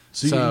didn't.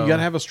 So you got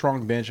to have a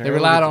strong bench. They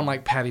relied on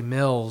like Patty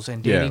Mills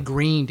and Danny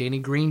Green. Danny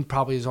Green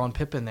probably is on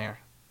Pippen there.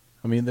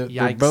 I mean,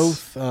 they're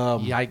both.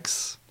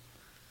 Yikes.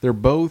 They're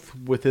both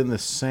within the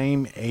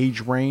same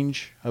age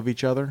range of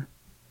each other,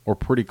 or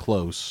pretty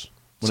close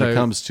when it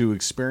comes to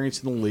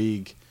experience in the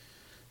league,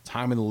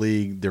 time in the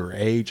league, their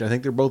age. I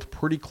think they're both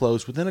pretty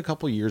close, within a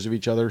couple of years of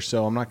each other.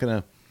 So I'm not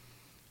going to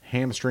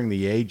hamstring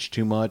the age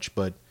too much,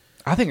 but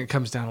I think it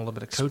comes down a little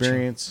bit of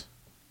experience,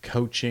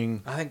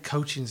 coaching. I think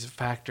coaching's a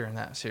factor in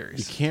that series.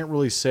 You can't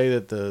really say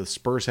that the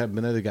Spurs have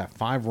been there. They got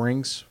 5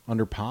 rings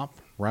under Pop,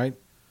 right?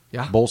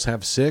 Yeah. Bulls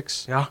have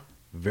 6. Yeah.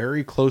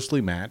 Very closely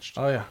matched.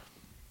 Oh yeah.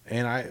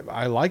 And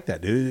I like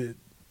that, dude.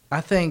 I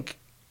think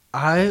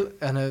I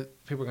know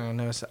people are going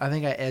to notice. I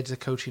think I edge the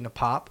coaching to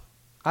Pop.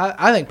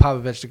 I think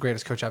Popovich is the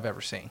greatest coach I've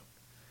ever seen.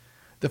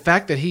 The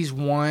fact that he's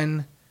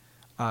won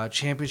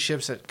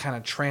championships that kind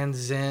of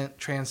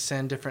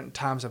transcend different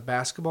times of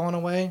basketball in a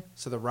way.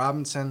 So the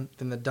Robinson,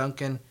 then the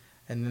Duncan,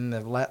 and then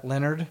the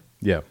Leonard.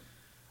 Yeah.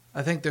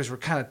 I think those were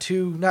kind of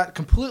two, not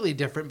completely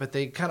different, but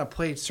they kind of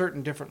played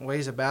certain different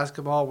ways of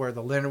basketball where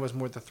the Leonard was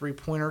more the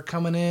three-pointer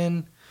coming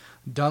in.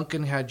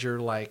 Duncan had your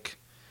like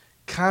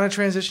kind of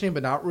transitioning,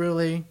 but not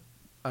really,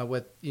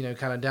 with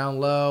kind of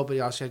down low. But he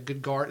also had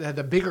good guard. They had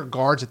the bigger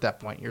guards at that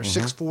point. You're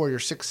 6'4", you're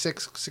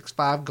 6'6",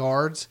 6'5"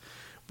 guards.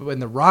 But in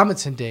the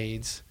Robinson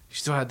days, you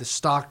still had the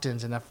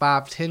Stocktons and the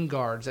 5'10"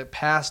 guards that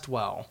passed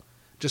well,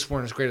 just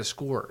weren't as great as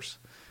scorers.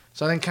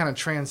 So I think kind of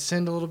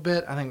transcend a little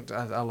bit. I think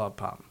I love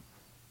Pop.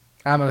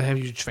 I'm a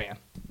huge fan.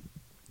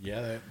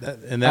 Yeah,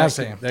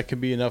 that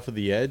could be enough of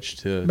the edge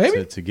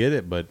to get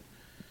it. But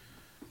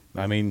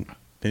I mean,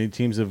 many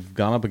teams have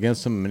gone up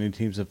against them. Many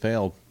teams have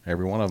failed.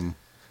 Every one of them.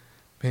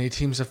 Many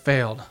teams have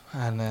failed,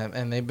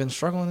 and they've been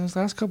struggling these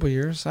last couple of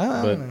years.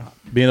 I don't know.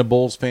 Being a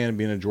Bulls fan and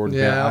being a Jordan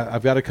fan,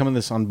 I've got to come in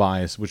this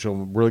unbiased, which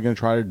I'm really going to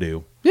try to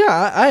do.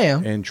 Yeah, I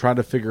am. And try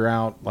to figure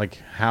out like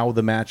how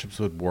the matchups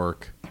would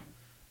work,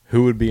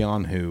 who would be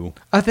on who.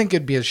 I think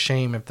it'd be a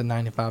shame if the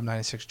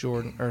 95-96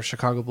 Jordan or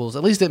Chicago Bulls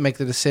at least didn't make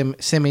the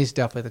semis,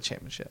 definitely the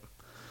championship.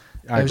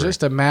 It was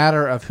just a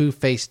matter of who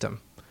faced them.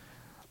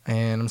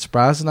 And I'm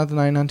surprised it's not the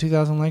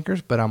 99-2000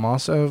 Lakers, but I'm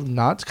also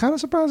not kind of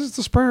surprised it's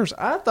the Spurs.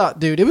 I thought,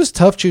 dude, it was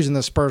tough choosing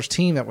the Spurs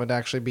team that would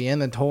actually be in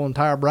the whole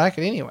entire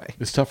bracket anyway.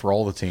 It's tough for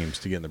all the teams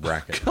to get in the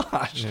bracket.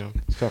 Gosh. Yeah.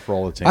 It's tough for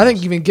all the teams. I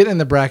think even getting in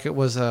the bracket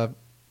was a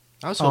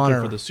I was honor.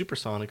 hoping for the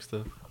Supersonics,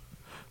 though.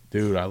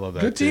 Dude, I love that.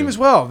 Good team as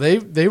well.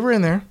 They were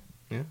in there.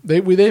 Yeah.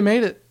 They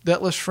made it.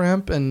 Detlef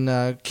Schrempf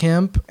and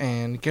Kemp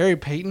and Gary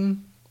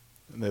Payton.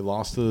 They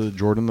lost to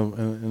Jordan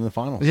in the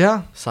finals.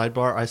 Yeah.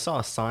 Sidebar, I saw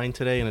a sign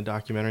today in a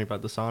documentary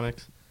about the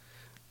Sonics.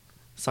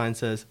 Sign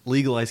says,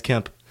 legalize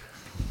Kemp.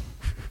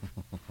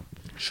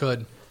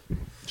 Should.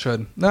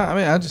 No, I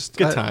mean,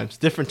 Good times.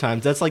 Different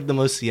times. That's like the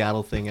most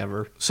Seattle thing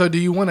ever. So do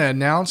you want to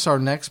announce our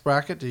next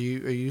bracket? Are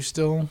you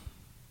still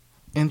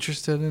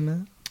interested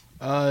in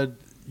that?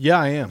 Yeah,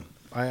 I am.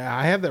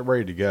 I have that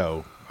ready to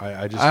go.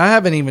 I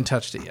haven't even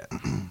touched it yet.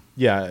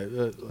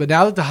 Yeah. But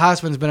now that the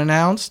Heisman's been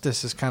announced,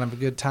 this is kind of a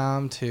good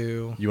time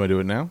to... You want to do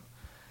it now?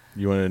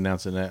 You want to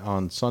announce it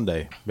on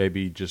Sunday?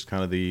 Maybe just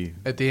kind of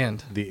at the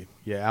end.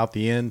 Out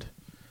the end.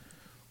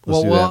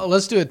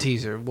 Let's do a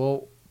teaser.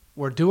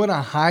 We're doing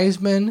a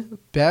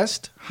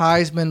best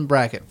Heisman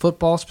bracket.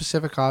 Football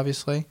specific,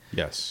 obviously.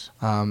 Yes.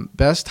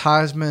 Best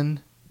Heisman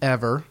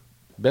ever.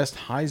 Best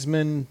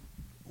Heisman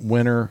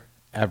winner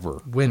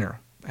ever. Winner.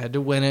 Had to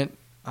win it.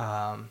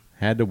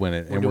 Had to win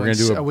it. And we're going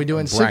to do Are we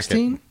doing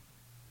 16?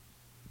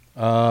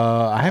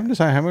 I haven't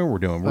decided how many we're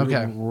doing.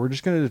 Okay. We're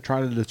just going to try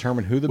to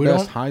determine who the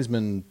best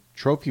Heisman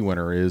Trophy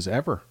winner is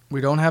ever.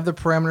 We don't have the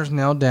parameters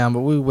nailed down,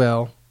 but we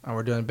will.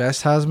 We're doing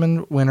best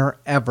Heisman winner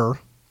ever.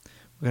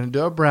 We're going to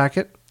do a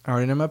bracket. I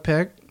already know my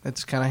pick.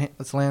 It's a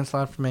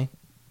landslide for me.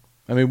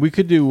 I mean, we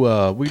could do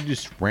we could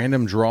just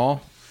random draw.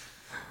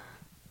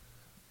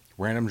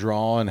 random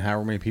draw and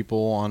however many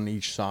people on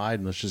each side,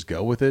 and let's just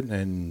go with it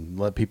and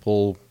let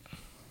people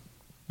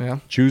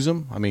choose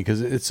them. I mean,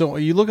 because it's so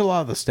you look at a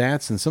lot of the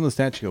stats, and some of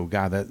the stats you go,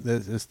 God,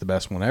 that's the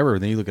best one ever.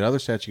 And then you look at other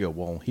stats, you go,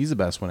 well, he's the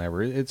best one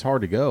ever. It's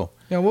hard to go.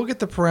 Yeah, we'll get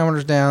the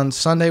parameters down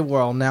Sunday.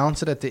 We'll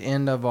announce it at the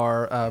end of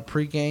our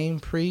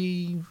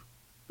pre-NFL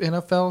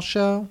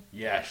show.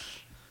 Yes.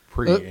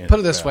 Put it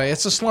this way,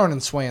 it's a Slurring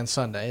and Swaying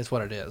Sunday is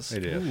what it is.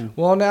 It is.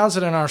 We'll announce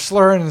it in our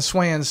Slurring and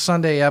Swaying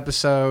Sunday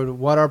episode,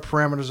 what our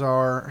parameters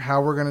are,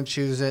 how we're going to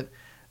choose it.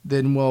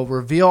 Then we'll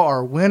reveal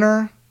our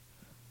winner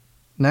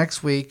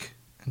next week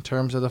in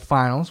terms of the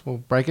finals. We'll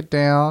break it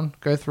down,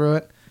 go through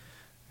it,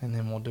 and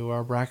then we'll do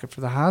our bracket for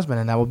the Heisman,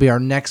 and that will be our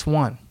next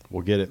one.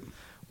 We'll get it.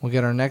 We'll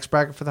get our next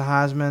bracket for the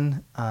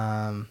Heisman.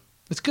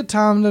 It's a good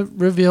time to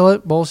reveal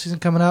it. Bowl season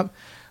coming up.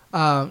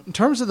 In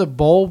terms of the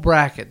bowl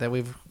bracket that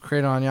we've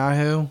created on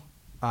Yahoo,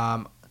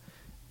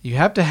 you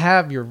have to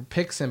have your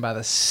picks in by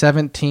the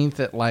 17th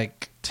at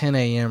like 10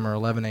 a.m. or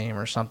 11 a.m.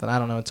 or something. I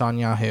don't know. It's on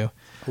Yahoo.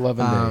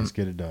 11 days.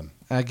 Get it done.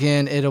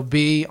 Again, it'll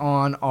be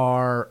on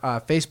our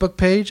Facebook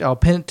page. I'll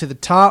pin it to the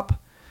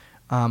top.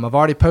 I've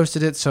already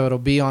posted it, so it'll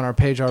be on our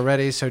page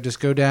already. So just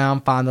go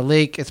down, find the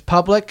link. It's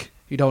public.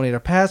 You don't need a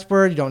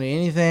password. You don't need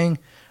anything.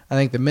 I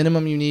think the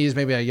minimum you need is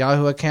maybe a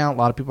Yahoo account.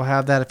 A lot of people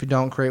have that. If you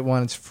don't create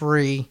one, it's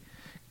free.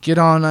 Get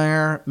on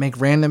there,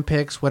 make random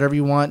picks, whatever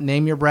you want.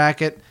 Name your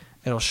bracket.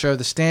 It'll show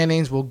the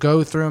standings. We'll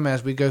go through them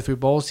as we go through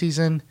bowl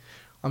season.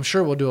 I'm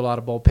sure we'll do a lot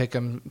of bowl pick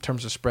 'em in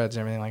terms of spreads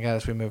and everything like that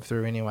as we move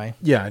through anyway.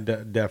 Yeah,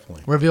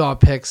 definitely. Reveal our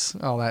picks,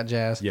 all that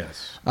jazz.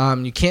 Yes.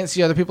 You can't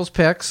see other people's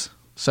picks.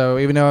 So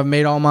even though I've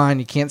made all mine,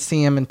 you can't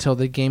see them until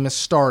the game is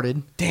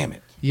started. Damn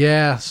it.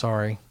 Yeah,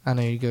 sorry. I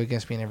know you go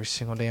against me in every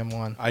single damn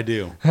one. I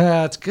do.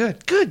 That's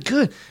good.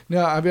 Good. No,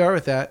 I'll be all right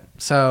with that.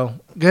 So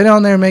get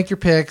on there and make your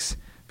picks.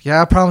 If you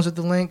have problems with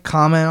the link,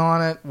 comment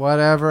on it,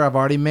 whatever. I've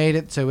already made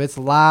it, so it's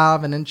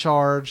live and in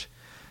charge.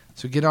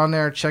 So get on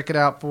there, check it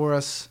out for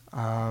us.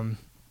 And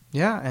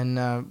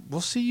we'll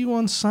see you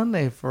on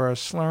Sunday for our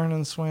Slurring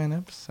and Swaying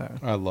episode.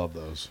 I love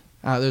those.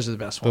 Those are the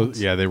best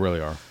ones. Yeah, they really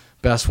are.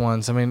 Best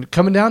ones. I mean,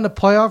 coming down to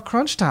playoff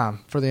crunch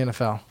time for the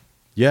NFL.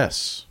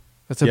 Yes.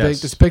 That's a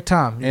big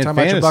time. You were talking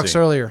about your Bucks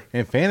earlier.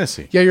 And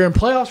fantasy. Yeah, you're in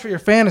playoffs for your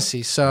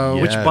fantasy. So,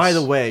 Yes. Which, by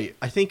the way,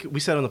 I think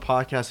we said on the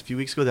podcast a few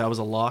weeks ago that I was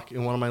a lock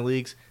in one of my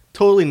leagues.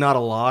 Totally not a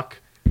lock.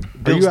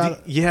 Bills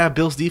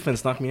Bills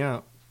defense knocked me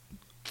out.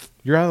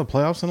 You're out of the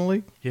playoffs in the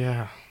league?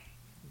 Yeah.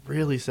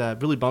 Really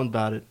sad. Really bummed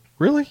about it.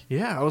 Really?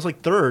 Yeah, I was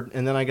like third,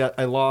 and then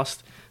I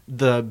lost.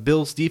 The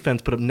Bills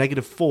defense put up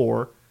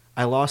 -4.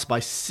 I lost by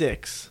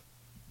 6.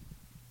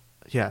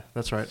 Yeah,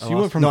 that's right. So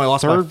I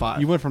lost by 5.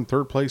 You went from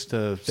third place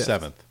to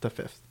 7th. The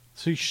 5th.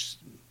 So you should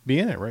be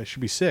in it, right? It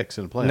should be 6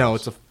 in the playoffs. No,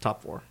 it's a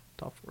top 4.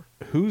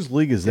 Whose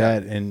league is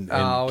that? And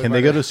can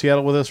they go to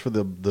Seattle with us for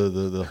the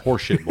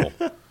horseshit bowl?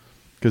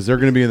 Because they're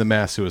going to be in the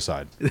mass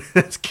suicide.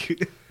 That's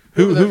cute.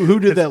 Who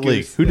did that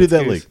league? Who did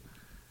that league?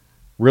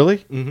 Really?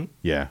 Mm-hmm.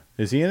 Yeah.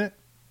 Is he in it?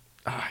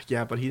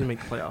 Yeah, but he didn't make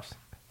the playoffs.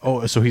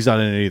 Oh, so he's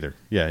not in it either.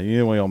 Yeah, you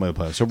know we all made the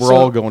playoffs. So we're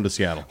all going to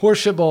Seattle.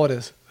 Horseshit bowl it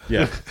is.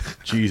 Yeah.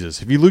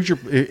 Jesus. If you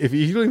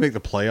don't make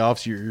the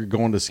playoffs, you're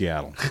going to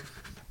Seattle.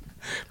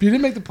 If you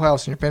didn't make the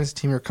playoffs in your fantasy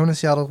team, you're coming to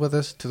Seattle with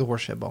us to the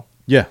Horseshit Bowl.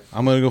 Yeah.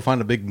 I'm going to go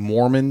find a big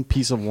Mormon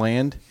piece of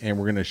land, and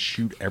we're going to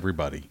shoot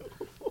everybody.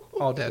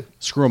 All dead.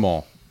 Screw them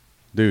all.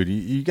 Dude,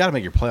 you got to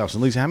make your playoffs.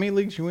 At least how many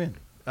leagues you in?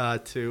 2.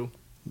 So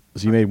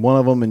you made one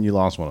of them and you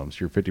lost one of them. So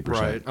you're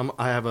 50%. Right.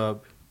 I have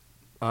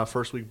a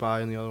first week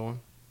bye in the other one.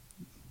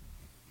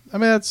 I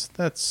mean,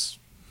 that's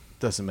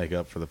doesn't make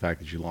up for the fact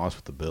that you lost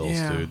with the Bills,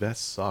 dude. That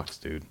sucks,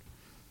 dude.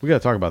 We got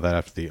to talk about that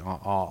after the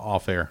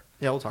off air.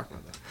 Yeah, we'll talk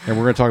about that. And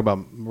we're going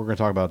to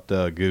talk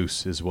about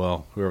Goose as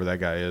well, whoever that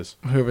guy is.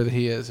 Whoever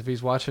he is, if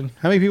he's watching.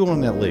 How many people in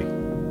that league?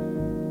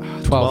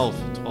 12.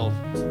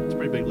 It's a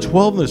pretty big league.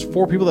 12 and there's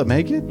 4 people that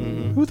make it?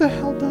 Mm-hmm. Who the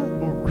hell does?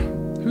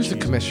 Who's the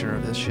commissioner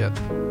of this shit?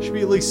 Should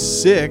be at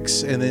least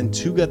 6, and then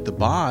 2 got the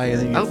bye,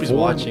 and then you I hope he's 4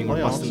 watching.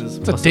 playoffs. Busting his,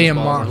 It's a busting his damn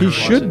balls mock. on He him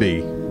should watching.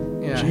 be.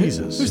 Yeah.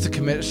 Jesus. Who's the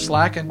commissioner?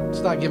 Slacking?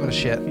 Just not giving a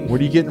shit. What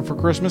are you getting for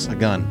Christmas? A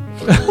gun.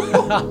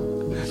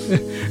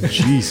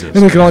 Jesus.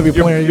 And it can only be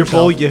pointed at Your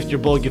bowl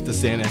yourself. gift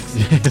is Xanax.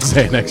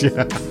 Xanax,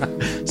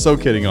 yeah. So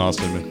kidding,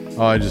 Austin, man.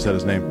 Oh, I just said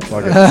his name.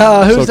 Fuck it.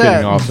 Who's so that?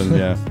 kidding, Austin,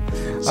 yeah.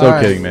 So All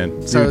right. kidding,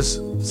 man. So Dude, it's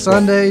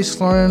Sunday,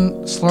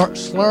 slurring,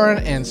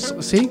 and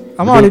see,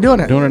 I'm already doing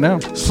it. Doing it now.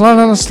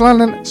 Slurring and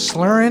swaying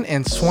Slurring,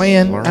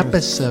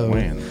 episode.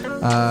 swaying.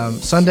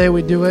 Sunday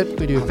we do it.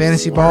 We do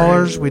fantasy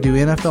ballers. We do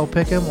NFL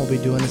pick'em. We'll be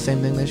doing the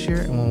same thing this year,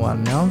 and we'll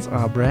announce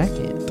our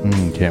bracket.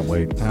 Can't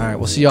wait. All right,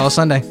 we'll see y'all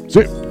Sunday.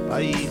 See ya.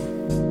 Bye.